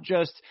listen, not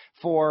just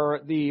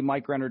for the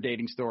Mike Renner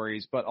dating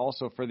stories, but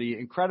also for the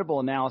incredible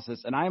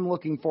analysis. And I'm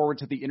looking forward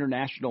to the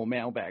international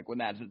mailbag when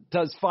that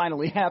does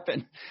finally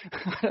happen.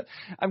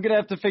 I'm going to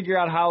have to figure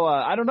out how,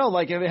 I don't know,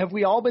 like, have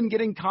we all been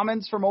getting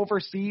comments from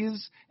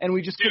overseas and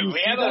we just couldn't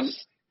see them?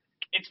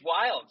 It's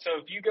wild. So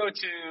if you go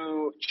to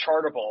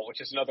Chartable, which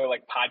is another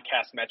like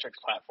podcast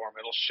metrics platform,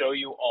 it'll show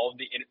you all of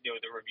the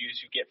reviews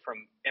you get from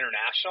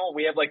international.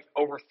 We have like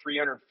over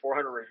 300,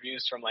 400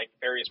 reviews from like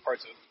various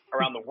parts of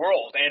around the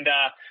world. And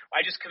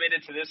I just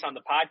committed to this on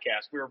the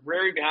podcast. We were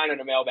very behind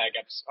on mailbag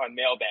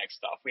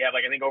stuff. We have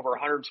like I think over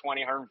 120,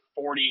 140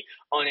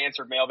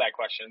 unanswered mailbag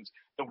questions.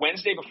 The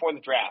Wednesday before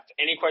the draft,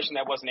 any question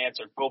that wasn't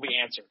answered will be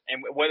answered.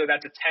 And whether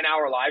that's a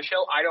 10-hour live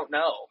show, I don't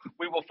know.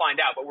 We will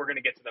find out, but we're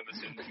going to get to them as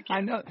soon as we can.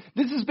 I know.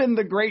 This has been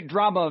the great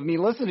drama of me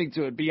listening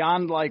to it.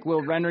 Beyond, like,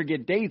 will Renner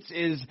get dates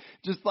is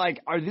just like,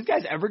 are these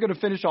guys ever going to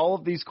finish all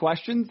of these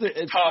questions?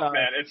 It's tough,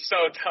 man. It's so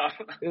tough.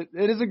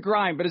 It is a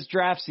grind, but it's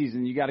draft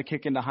season. You got to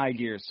kick into high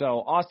gear.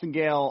 So, Austin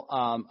Gayle,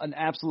 an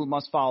absolute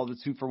must-follow, the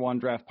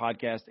 2-for-1 Draft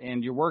Podcast.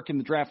 And your work in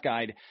the draft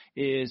guide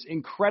is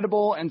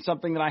incredible and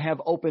something that I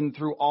have open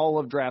through all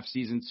of draft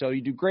season. So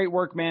you do great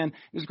work, man.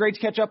 It was great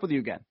to catch up with you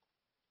again.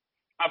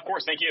 Of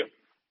course. Thank you.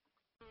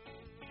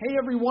 Hey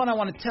everyone, I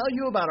want to tell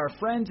you about our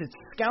friends at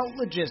Scout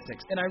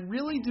Logistics, and I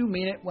really do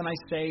mean it when I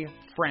say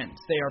friends.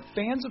 They are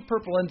fans of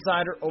Purple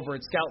Insider over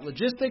at Scout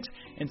Logistics,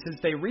 and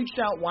since they reached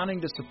out wanting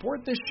to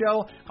support this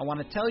show, I want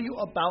to tell you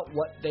about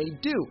what they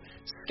do.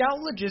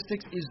 Scout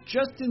Logistics is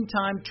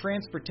just-in-time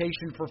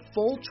transportation for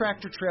full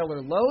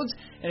tractor-trailer loads,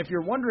 and if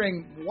you're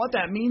wondering what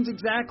that means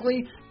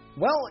exactly,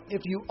 well,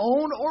 if you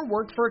own or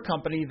work for a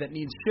company that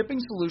needs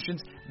shipping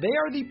solutions, they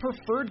are the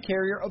preferred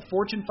carrier of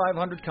Fortune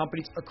 500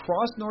 companies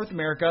across North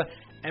America,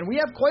 and we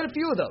have quite a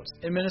few of those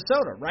in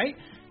Minnesota, right?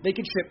 They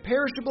can ship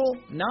perishable,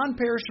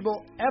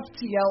 non-perishable,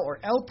 FTL, or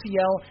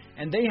LTL,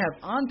 and they have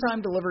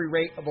on-time delivery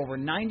rate of over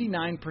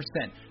 99%.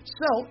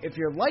 So, if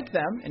you're like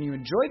them and you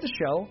enjoy the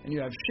show and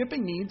you have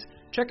shipping needs,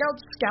 check out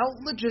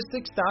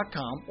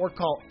scoutlogistics.com or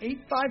call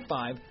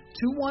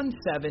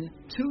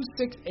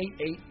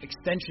 855-217-2688,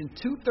 extension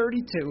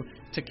 232,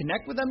 to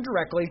connect with them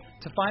directly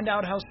to find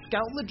out how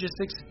Scout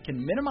Logistics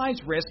can minimize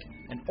risk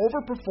and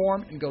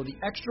overperform and go the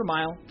extra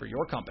mile for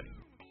your company.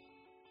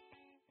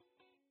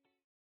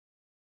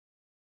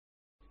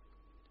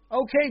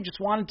 Okay, just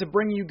wanted to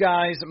bring you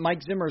guys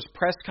Mike Zimmer's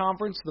press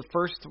conference, the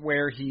first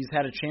where he's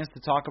had a chance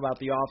to talk about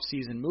the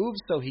offseason moves.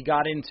 So he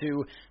got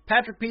into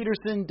Patrick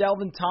Peterson,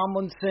 Delvin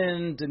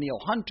Tomlinson, Danielle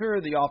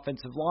Hunter, the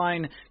offensive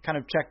line, kind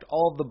of checked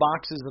all of the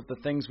boxes of the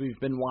things we've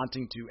been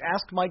wanting to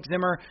ask Mike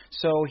Zimmer.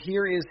 So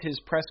here is his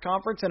press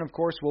conference, and of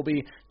course we'll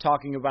be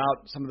talking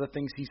about some of the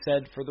things he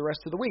said for the rest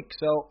of the week.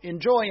 So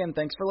enjoy, and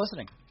thanks for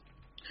listening.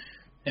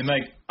 Hey,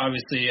 Mike,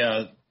 obviously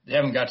they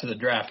haven't got to the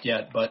draft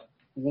yet, but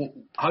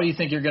how do you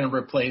think you're going to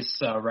replace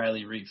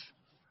Riley Reiff?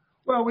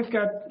 Well, we've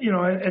got,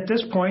 at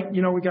this point,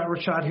 we got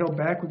Rashad Hill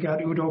back, we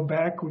got Udo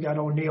back, we got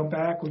O'Neal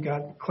back, we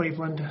got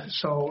Cleveland.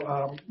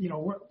 So,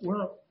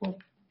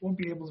 we'll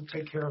be able to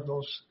take care of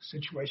those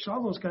situations.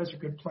 All those guys are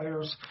good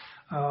players,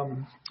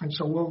 and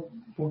so we'll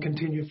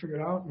continue to figure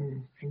it out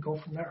and go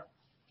from there.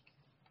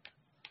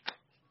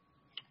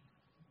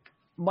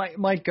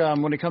 Mike,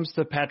 when it comes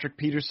to Patrick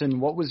Peterson,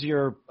 what was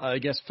your,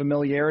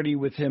 familiarity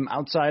with him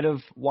outside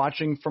of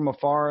watching from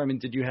afar? I mean,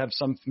 did you have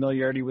some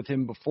familiarity with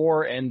him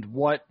before, and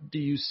what do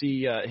you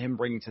see him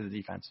bringing to the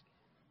defense?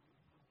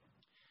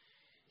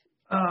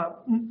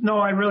 No,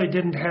 I really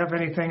didn't have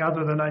anything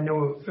other than I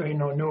knew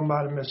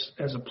about him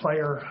as a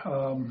player.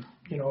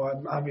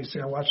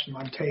 Obviously I watched him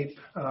on tape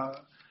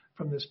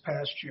from this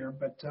past year,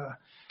 but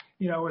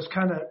it was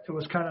kind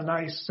of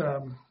nice.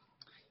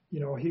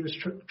 He was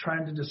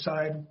trying to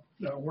decide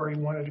where he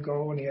wanted to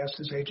go, and he asked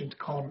his agent to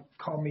call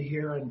me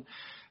here, and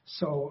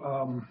so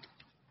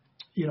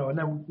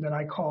and then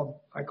I called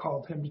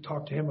him to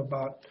talk to him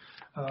about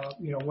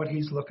what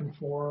he's looking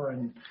for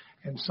and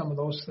some of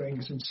those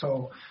things, and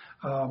so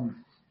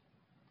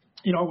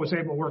was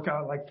able to work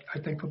out, like I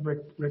think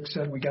Rick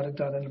said, we got it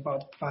done in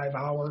about 5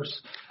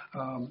 hours.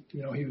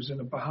 He was in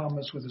the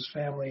Bahamas with his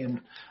family, and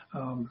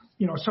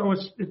so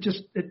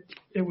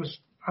it was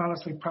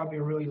honestly probably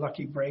a really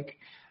lucky break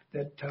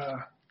that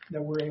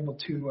we're able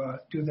to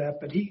do that.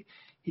 But he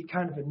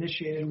kind of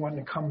initiated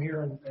wanting to come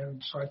here,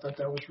 and so I thought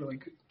that was really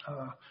good,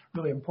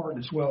 really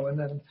important as well. And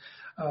then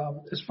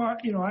as far,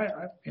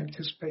 I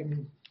anticipate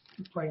him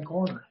playing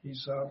corner.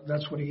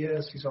 That's what he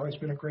is. He's always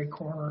been a great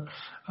corner.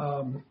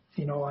 I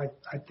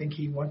think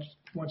he wants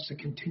to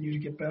continue to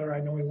get better. I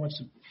know he wants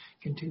to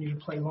continue to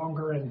play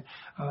longer, and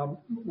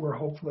we're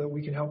hopeful that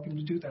we can help him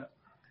to do that.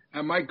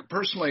 Mike,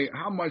 personally,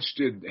 how much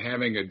did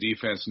having a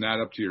defense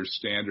not up to your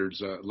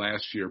standards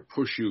last year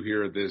push you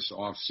here this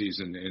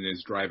offseason and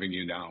is driving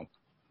you now?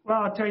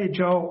 Well, I'll tell you,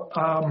 Joe,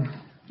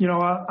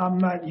 I'm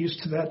not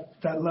used to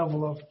that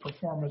level of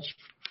performance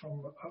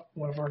from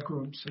one of our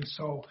groups. And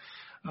so,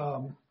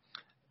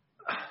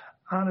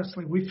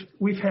 honestly,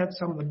 we've had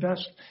some of the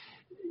best.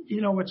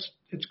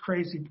 It's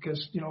crazy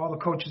because all the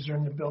coaches are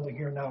in the building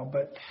here now,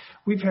 but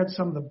we've had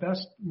some of the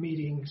best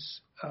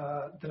meetings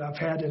that I've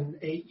had in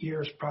 8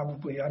 years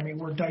probably. I mean,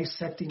 we're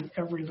dissecting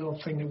every little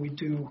thing that we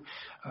do,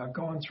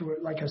 going through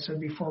it, like I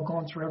said before,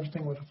 going through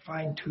everything with a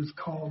fine-tooth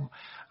comb.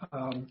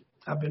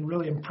 I've been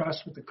really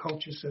impressed with the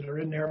coaches that are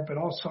in there, but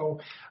also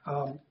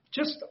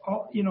just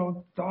all,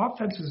 the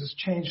offenses has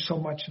changed so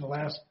much in the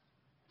last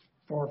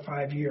 4 or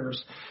 5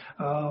 years.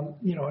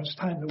 It's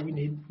time that we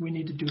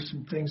need to do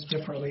some things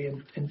differently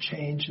and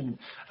change and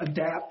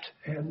adapt.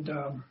 And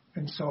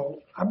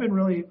so I'm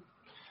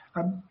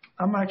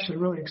actually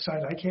really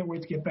excited. I can't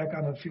wait to get back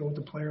on the field with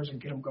the players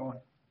and get them going.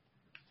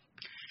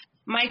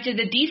 Mike, did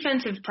the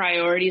defensive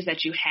priorities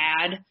that you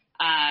had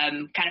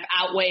kind of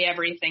outweigh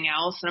everything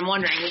else? And I'm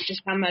wondering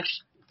just how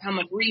much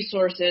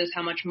resources,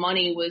 how much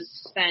money was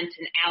spent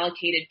and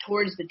allocated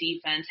towards the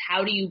defense.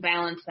 How do you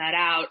balance that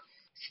out,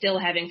 still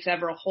having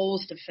several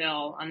holes to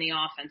fill on the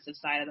offensive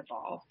side of the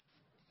ball?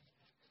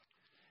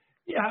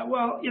 Yeah,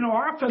 well,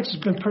 our offense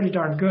has been pretty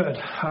darn good.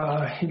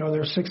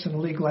 They're sixth in the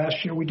league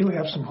last year. We do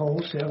have some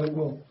holes that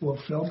we'll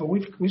fill, but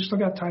we've still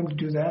got time to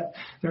do that.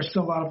 There's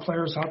still a lot of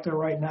players out there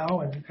right now,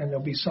 and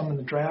there'll be some in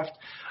the draft.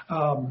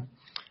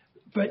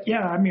 But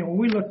yeah, I mean, when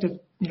we looked at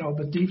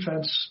the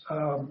defense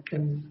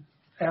and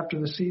after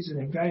the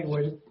season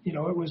evaluated,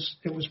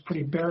 it was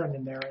pretty barren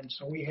in there, and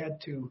so we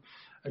had to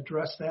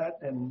address that.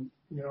 And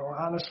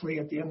honestly,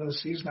 at the end of the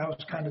season, I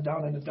was kind of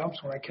down in the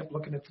dumps when I kept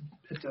looking at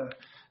the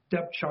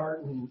depth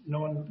chart and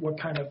knowing what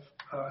kind of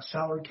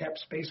salary cap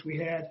space we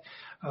had.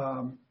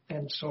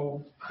 And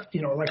so,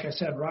 like I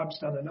said, Rob's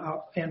done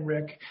and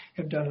Rick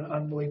have done an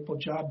unbelievable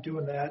job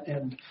doing that.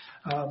 And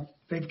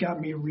they've got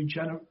me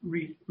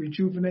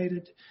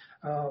rejuvenated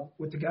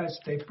with the guys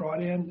that they've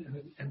brought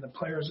in and the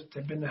players that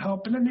they've been to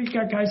help. And then you've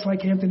got guys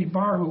like Anthony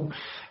Barr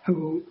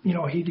who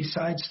he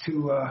decides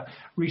to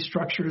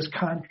restructure his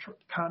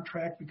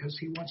contract because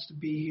he wants to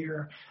be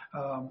here.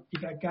 You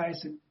got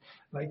guys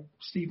like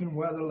Stephen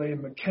Weatherly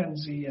and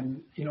McKenzie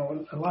and,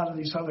 a lot of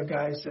these other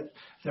guys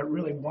that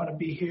really want to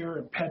be here,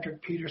 and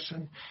Patrick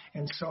Peterson.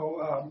 And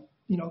so,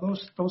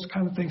 those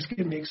kind of things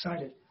get me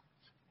excited.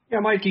 Yeah,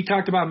 Mike, you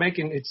talked about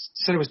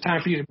said it was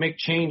time for you to make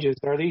changes.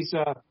 Are these,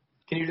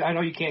 I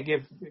know you can't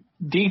give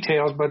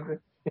details, but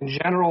in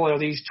general, are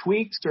these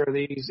tweaks or are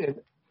these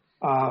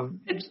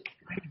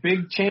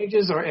big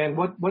changes and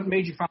what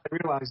made you finally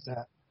realize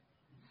that?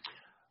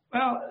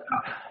 Well,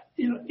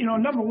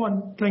 number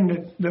one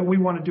thing that we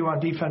want to do on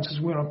defense is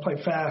we want to play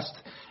fast.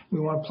 We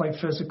want to play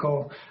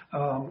physical.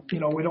 We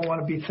don't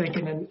want to be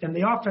thinking. And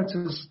the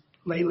offenses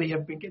lately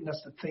have been getting us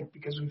to think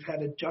because we've had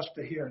to adjust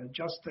to here and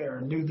adjust there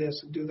and do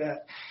this and do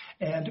that.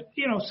 And,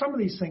 some of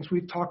these things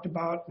we've talked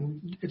about,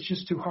 and it's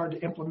just too hard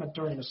to implement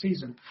during the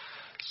season.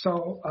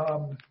 So,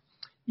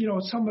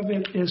 some of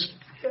it is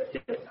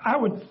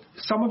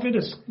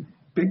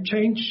big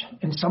change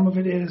and some of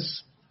it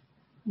is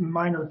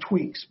minor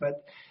tweaks.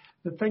 But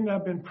the thing that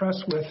I've been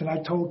impressed with, and I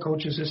told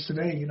coaches this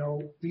today,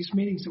 these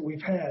meetings that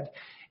we've had,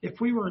 if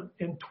we were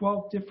in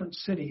 12 different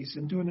cities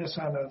and doing this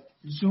on a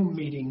Zoom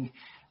meeting,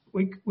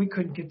 we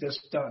couldn't get this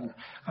done.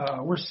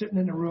 We're sitting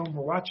in a room,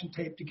 we're watching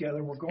tape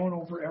together, we're going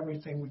over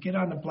everything. We get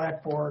on the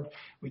blackboard,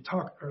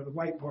 or the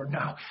whiteboard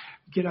now,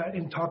 get out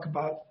and talk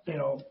about,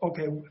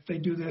 okay, if they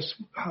do this,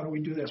 how do we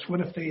do this?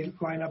 What if they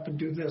line up and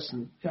do this?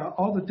 And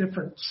all the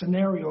different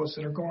scenarios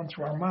that are going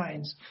through our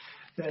minds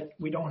that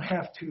we don't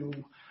have to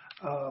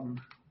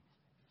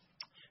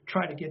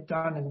try to get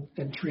done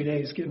in 3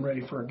 days getting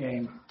ready for a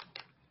game.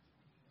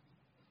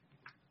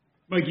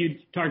 Mike, you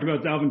talked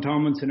about Dalvin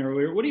Tomlinson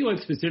earlier. What do you like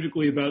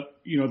specifically about,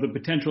 the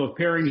potential of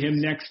pairing him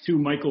next to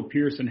Michael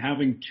Pierce and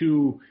having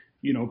two,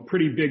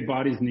 pretty big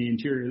bodies in the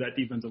interior of that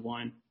defensive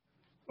line?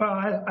 Well,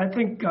 I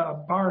think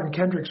Barr and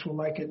Kendricks will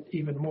like it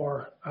even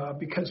more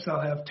because they'll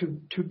have two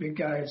big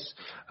guys,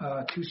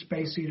 two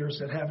space eaters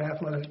that have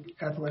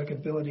athletic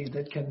ability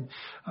that can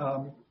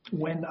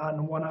win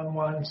on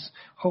one-on-ones,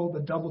 hold the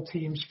double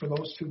teams for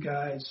those two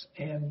guys,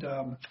 and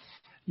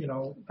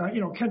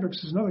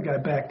Kendricks is another guy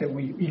back that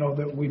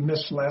we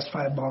missed the last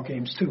 5 ball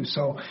games too.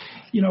 So,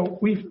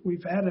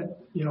 we've added,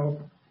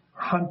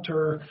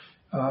 Hunter,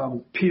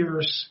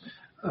 Pierce,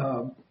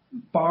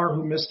 Barr,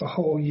 who missed the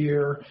whole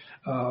year,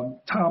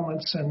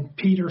 Tomlinson,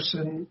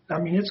 Peterson. I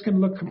mean, it's going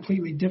to look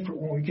completely different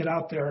when we get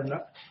out there,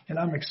 and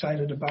I'm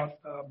excited about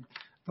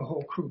the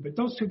whole crew. But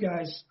those two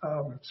guys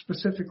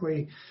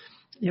specifically,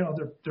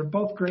 they're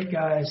both great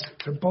guys.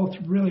 They're both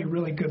really,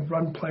 really good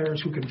run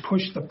players who can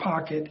push the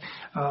pocket,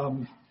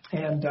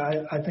 and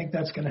I think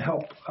that's going to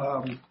help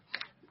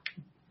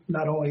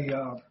not only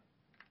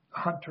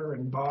Hunter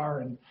and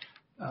Barr and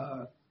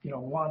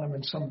Wanham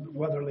and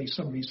Weatherly,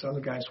 some of these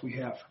other guys we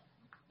have.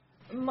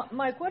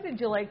 Mike, what did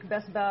you like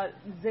best about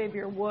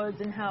Xavier Woods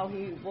and how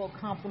he will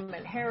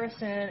complement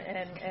Harrison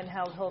and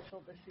how he'll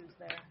fill the shoes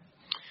there?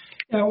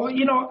 Yeah, well,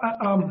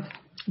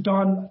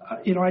 Don,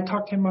 I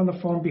talked to him on the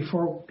phone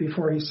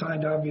before he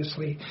signed,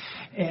 obviously,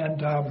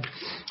 and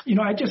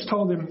I just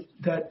told him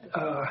that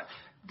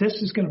this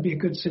is going to be a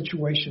good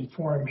situation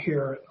for him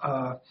here.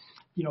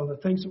 The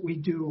things that we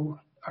do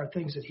are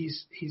things that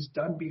he's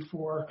done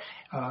before.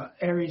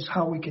 Areas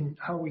how we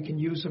can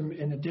use him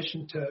in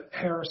addition to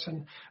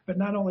Harrison, but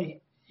not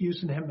only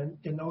using him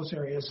in those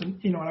areas.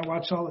 And I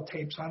watched all the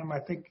tapes on him. I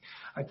think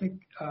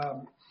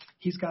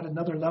he's got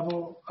another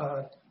level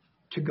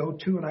to go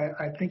to, and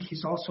I think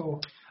he's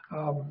also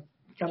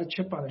got a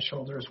chip on his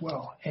shoulder as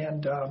well.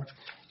 And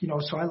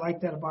so I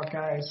like that about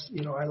guys.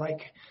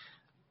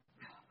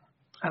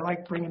 I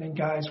like bringing in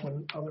guys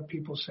when other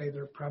people say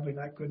they're probably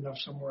not good enough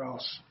somewhere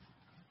else.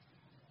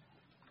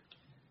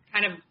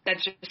 Kind of that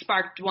just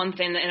sparked one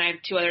thing, and I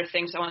have two other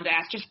things I wanted to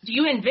ask. Just do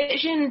you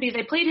envision, because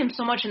they played him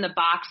so much in the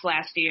box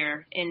last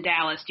year in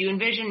Dallas, do you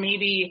envision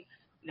maybe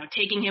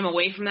taking him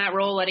away from that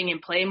role, letting him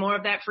play more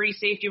of that free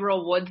safety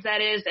role, Woods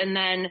that is, and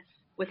then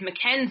with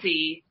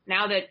McKenzie,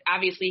 now that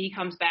obviously he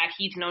comes back,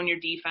 he's known your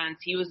defense,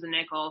 he was the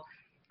nickel,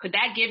 could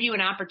that give you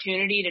an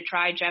opportunity to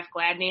try Jeff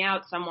Gladney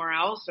out somewhere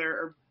else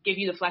or give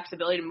you the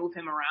flexibility to move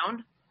him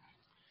around?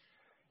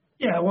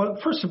 Yeah, well,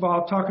 first of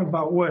all, talking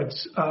about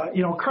Woods,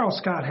 Carl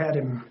Scott had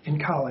him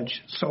in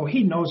college, so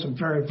he knows him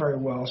very, very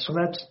well. So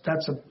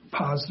that's a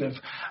positive.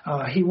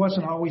 He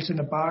wasn't always in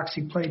the box.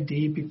 He played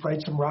deep. He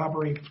played some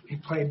robbery. He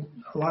played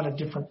a lot of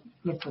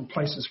different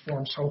places for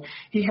him. So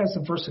he has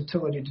the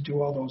versatility to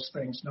do all those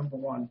things, number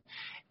one.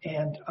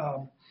 And,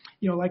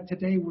 like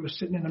today we were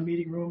sitting in a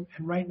meeting room,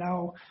 and right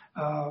now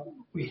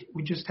we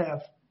just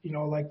have,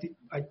 like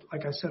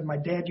I said, my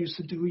dad used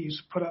to do, he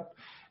used to put up,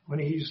 when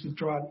he used to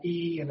draw an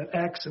E and an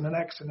X and an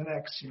X and an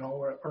X,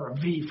 or a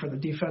V for the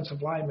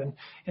defensive lineman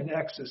and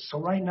X's. So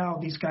right now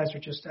these guys are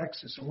just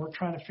X's, and we're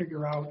trying to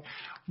figure out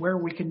where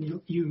we can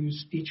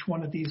use each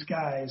one of these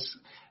guys.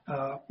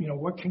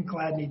 What can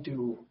Gladney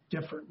do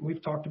different?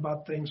 We've talked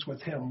about things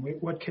with him.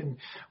 What can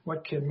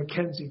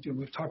McKenzie do?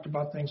 We've talked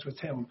about things with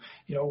him.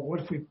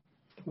 What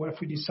if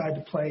we decide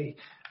to play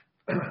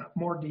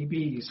more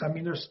DBs? I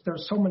mean,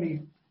 there's so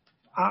many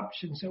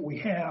options that we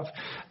have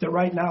that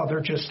right now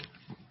they're just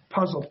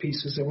puzzle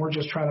pieces, and we're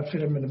just trying to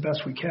fit them in the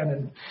best we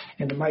can,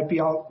 and it might be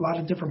a lot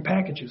of different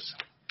packages.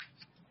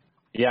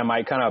 Yeah,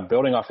 Mike, kind of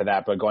building off of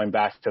that, but going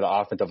back to the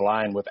offensive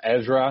line with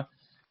Ezra,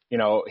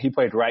 he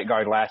played right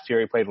guard last year.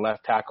 He played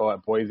left tackle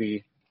at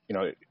Boise.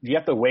 Do you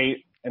have to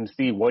wait and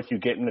see what you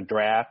get in the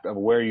draft of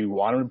where you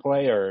want him to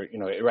play, or,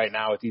 right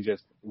now is he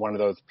just one of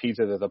those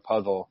pieces of the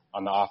puzzle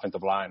on the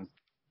offensive line?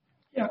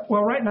 Yeah,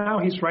 well, right now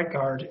he's right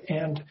guard,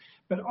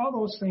 but all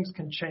those things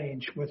can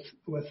change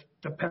with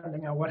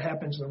depending on what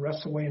happens the rest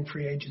of the way in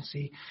free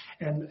agency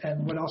and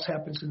what else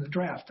happens in the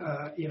draft.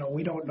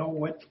 We don't know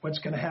what's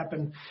going to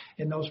happen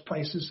in those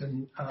places,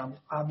 and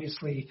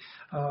obviously,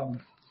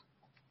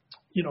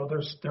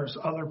 there's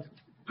other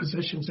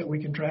positions that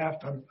we can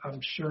draft.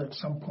 I'm sure at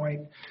some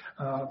point,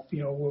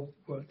 we're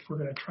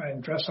going to try and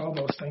address all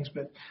those things.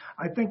 But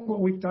I think what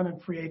we've done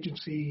in free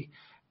agency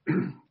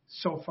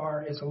so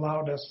far has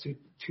allowed us to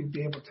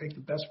be able to take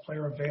the best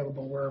player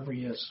available wherever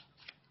he is.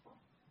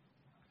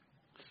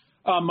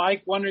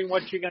 Mike, wondering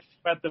what you're going to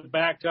think about the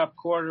backup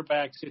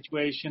quarterback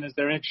situation. Is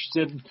there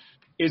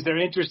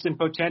interest in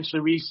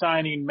potentially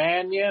re-signing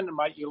Mannion?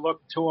 Might you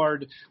look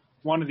toward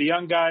one of the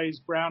young guys,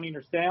 Browning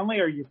or Stanley,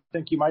 or you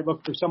think you might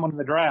look for someone in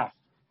the draft?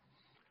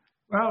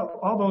 Well,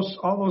 all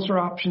those are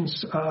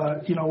options.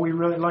 We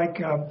really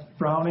like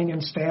Browning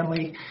and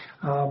Stanley.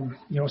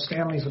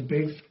 Stanley's a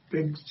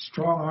big,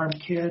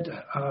 strong-armed kid.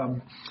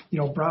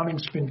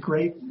 Browning's been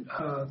great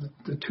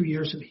the 2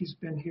 years that he's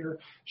been here.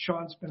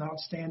 Sean's been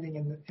outstanding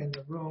in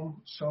the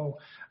room. So,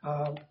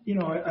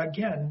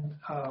 again,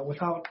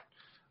 without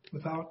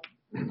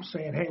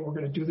saying, hey, we're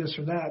going to do this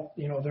or that,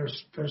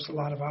 there's a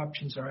lot of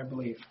options there, I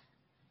believe.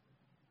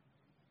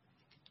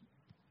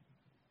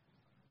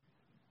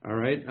 All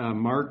right,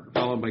 Mark,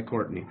 followed by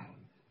Courtney.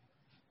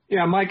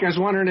 Yeah, Mike, I was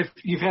wondering if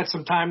you've had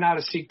some time now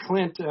to see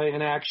Clint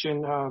in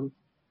action. You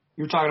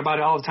were talking about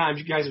all the times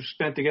you guys have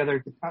spent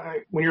together.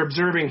 When you're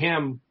observing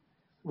him,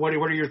 what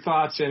are your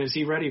thoughts, and is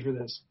he ready for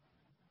this?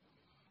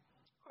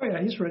 Oh,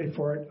 yeah, he's ready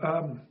for it.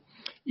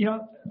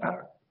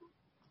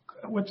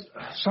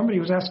 Somebody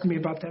was asking me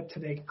about that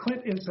today.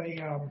 Clint is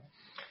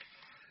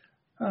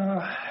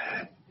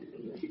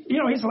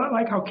he's a lot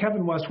like how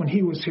Kevin was when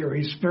he was here.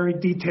 He's very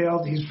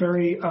detailed. He's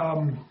very,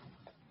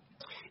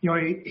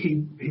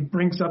 he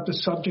brings up the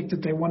subject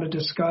that they want to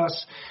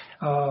discuss.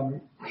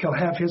 He'll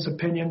have his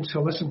opinions.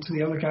 He'll listen to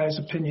the other guys'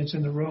 opinions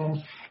in the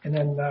room, and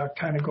then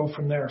kind of go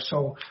from there.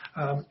 So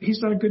he's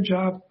done a good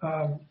job.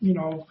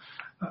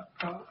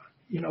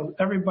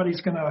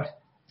 Everybody's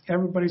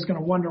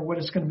gonna wonder what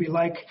it's going to be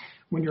like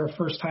when you're a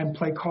first-time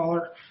play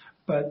caller.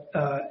 But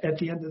at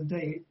the end of the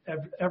day,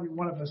 every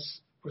one of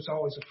us was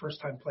always a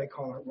first-time play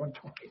caller at one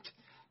point.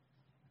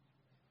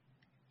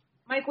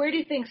 Mike, where do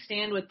you think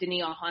stand with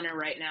Danielle Hunter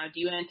right now? Do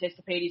you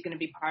anticipate he's going to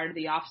be part of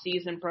the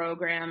off-season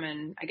program?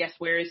 And I guess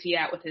where is he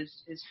at with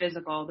his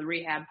physical, the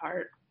rehab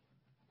part?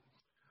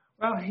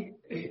 Well, I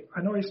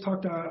know he's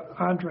talked to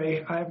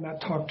Andre. I have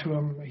not talked to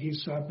him.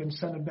 He's been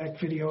sending back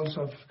videos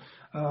of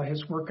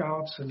his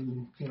workouts,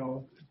 and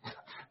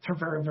they're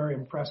very, very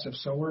impressive.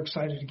 So we're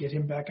excited to get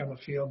him back on the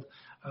field.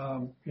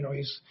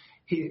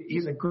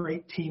 He's a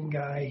great team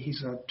guy.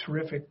 He's a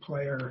terrific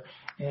player,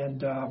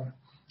 and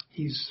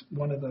he's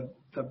one of the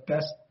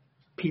best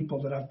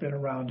people that I've been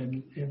around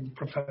in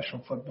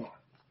professional football.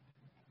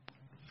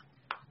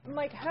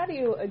 Mike, how do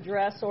you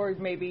address, or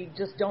maybe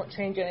just don't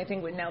change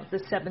anything with now the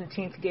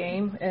 17th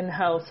game and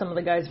how some of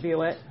the guys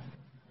view it?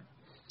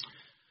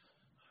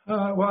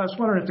 Well, I was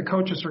wondering if the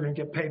coaches are going to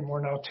get paid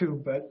more now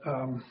too, but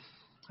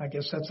I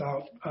guess that's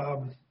out.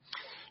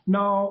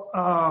 Don,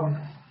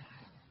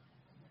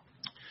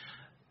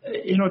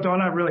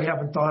 I really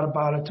haven't thought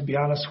about it, to be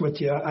honest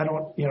with you. I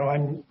don't,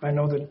 I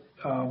know that,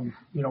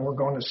 we're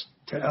going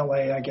to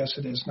LA, I guess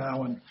it is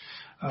now. And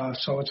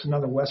so it's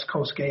another West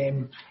Coast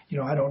game.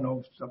 I don't know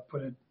if they'll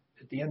put it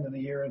at the end of the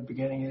year, at the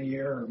beginning of the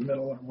year, or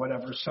middle, or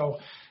whatever. So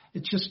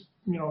it's just,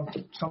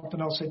 something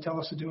else they tell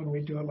us to do, and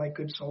we do it like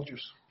good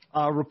soldiers.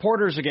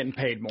 Reporters are getting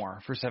paid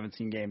more for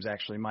 17 games,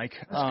 actually, Mike.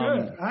 That's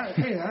good.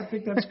 I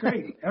think that's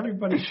great.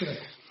 Everybody should.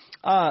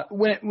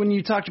 When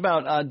you talked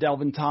about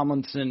Dalvin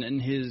Tomlinson and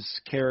his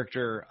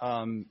character,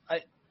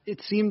 it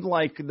seemed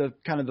like the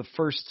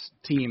first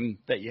team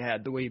that you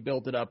had, the way you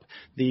built it up,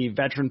 the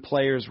veteran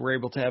players were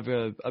able to have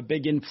a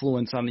big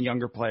influence on the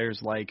younger players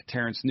like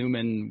Terrence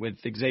Newman with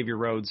Xavier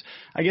Rhodes.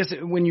 I guess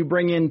when you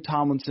bring in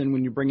Tomlinson,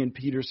 when you bring in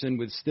Peterson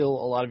with still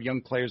a lot of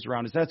young players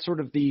around, is that sort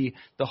of the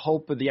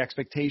hope or the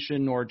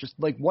expectation, or just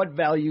like what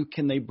value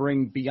can they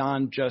bring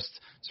beyond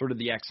just sort of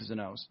the X's and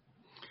O's?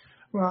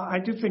 Well, I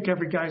do think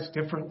every guy's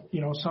different.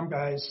 Some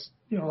guys,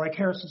 like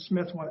Harrison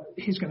Smith,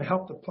 he's going to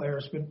help the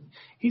players, but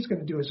he's going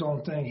to do his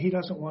own thing. He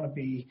doesn't want to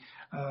be,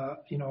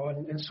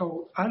 and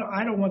so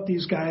I don't want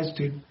these guys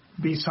to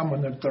be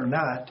someone that they're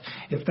not.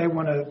 If they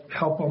want to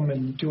help them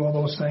and do all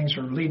those things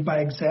or lead by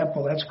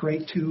example, that's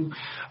great too.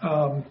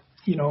 I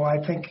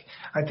think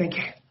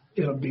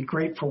it'll be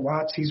great for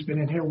Watts. He's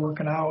been in here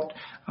working out.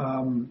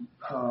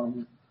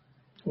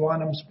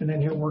 Wanham's been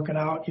in here working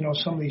out.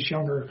 Some of these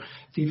younger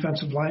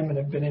defensive linemen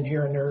have been in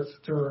here and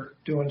they're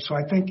doing. So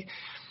I think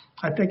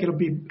it'll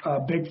be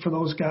big for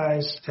those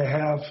guys to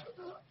have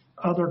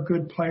other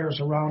good players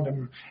around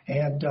them,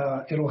 and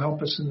it'll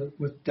help us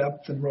with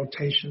depth and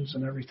rotations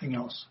and everything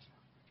else.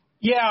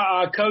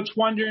 Yeah, Coach,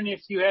 wondering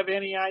if you have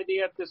any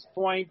idea at this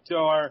point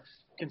or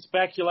can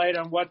speculate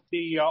on what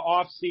the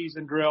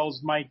off-season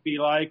drills might be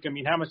like. I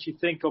mean, how much you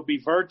think will be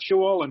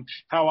virtual, and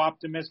how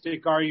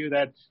optimistic are you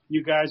that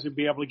you guys will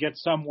be able to get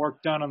some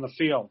work done on the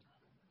field?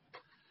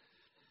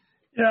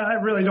 Yeah, I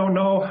really don't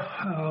know.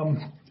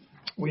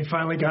 We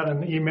finally got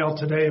an email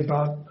today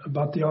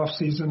about the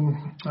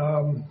off-season.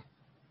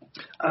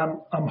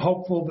 I'm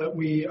hopeful that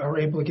we are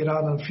able to get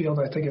out on the field.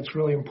 I think it's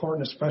really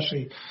important,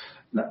 especially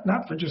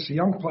not for just the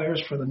young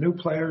players, for the new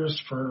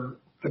players, for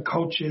the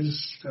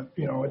coaches.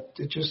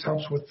 It just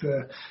helps with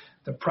the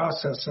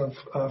process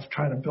of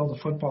trying to build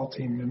a football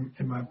team,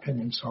 in my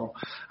opinion. So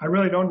I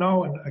really don't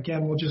know. And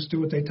again, we'll just do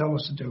what they tell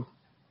us to do.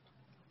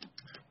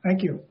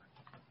 Thank you.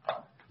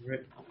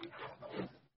 Great.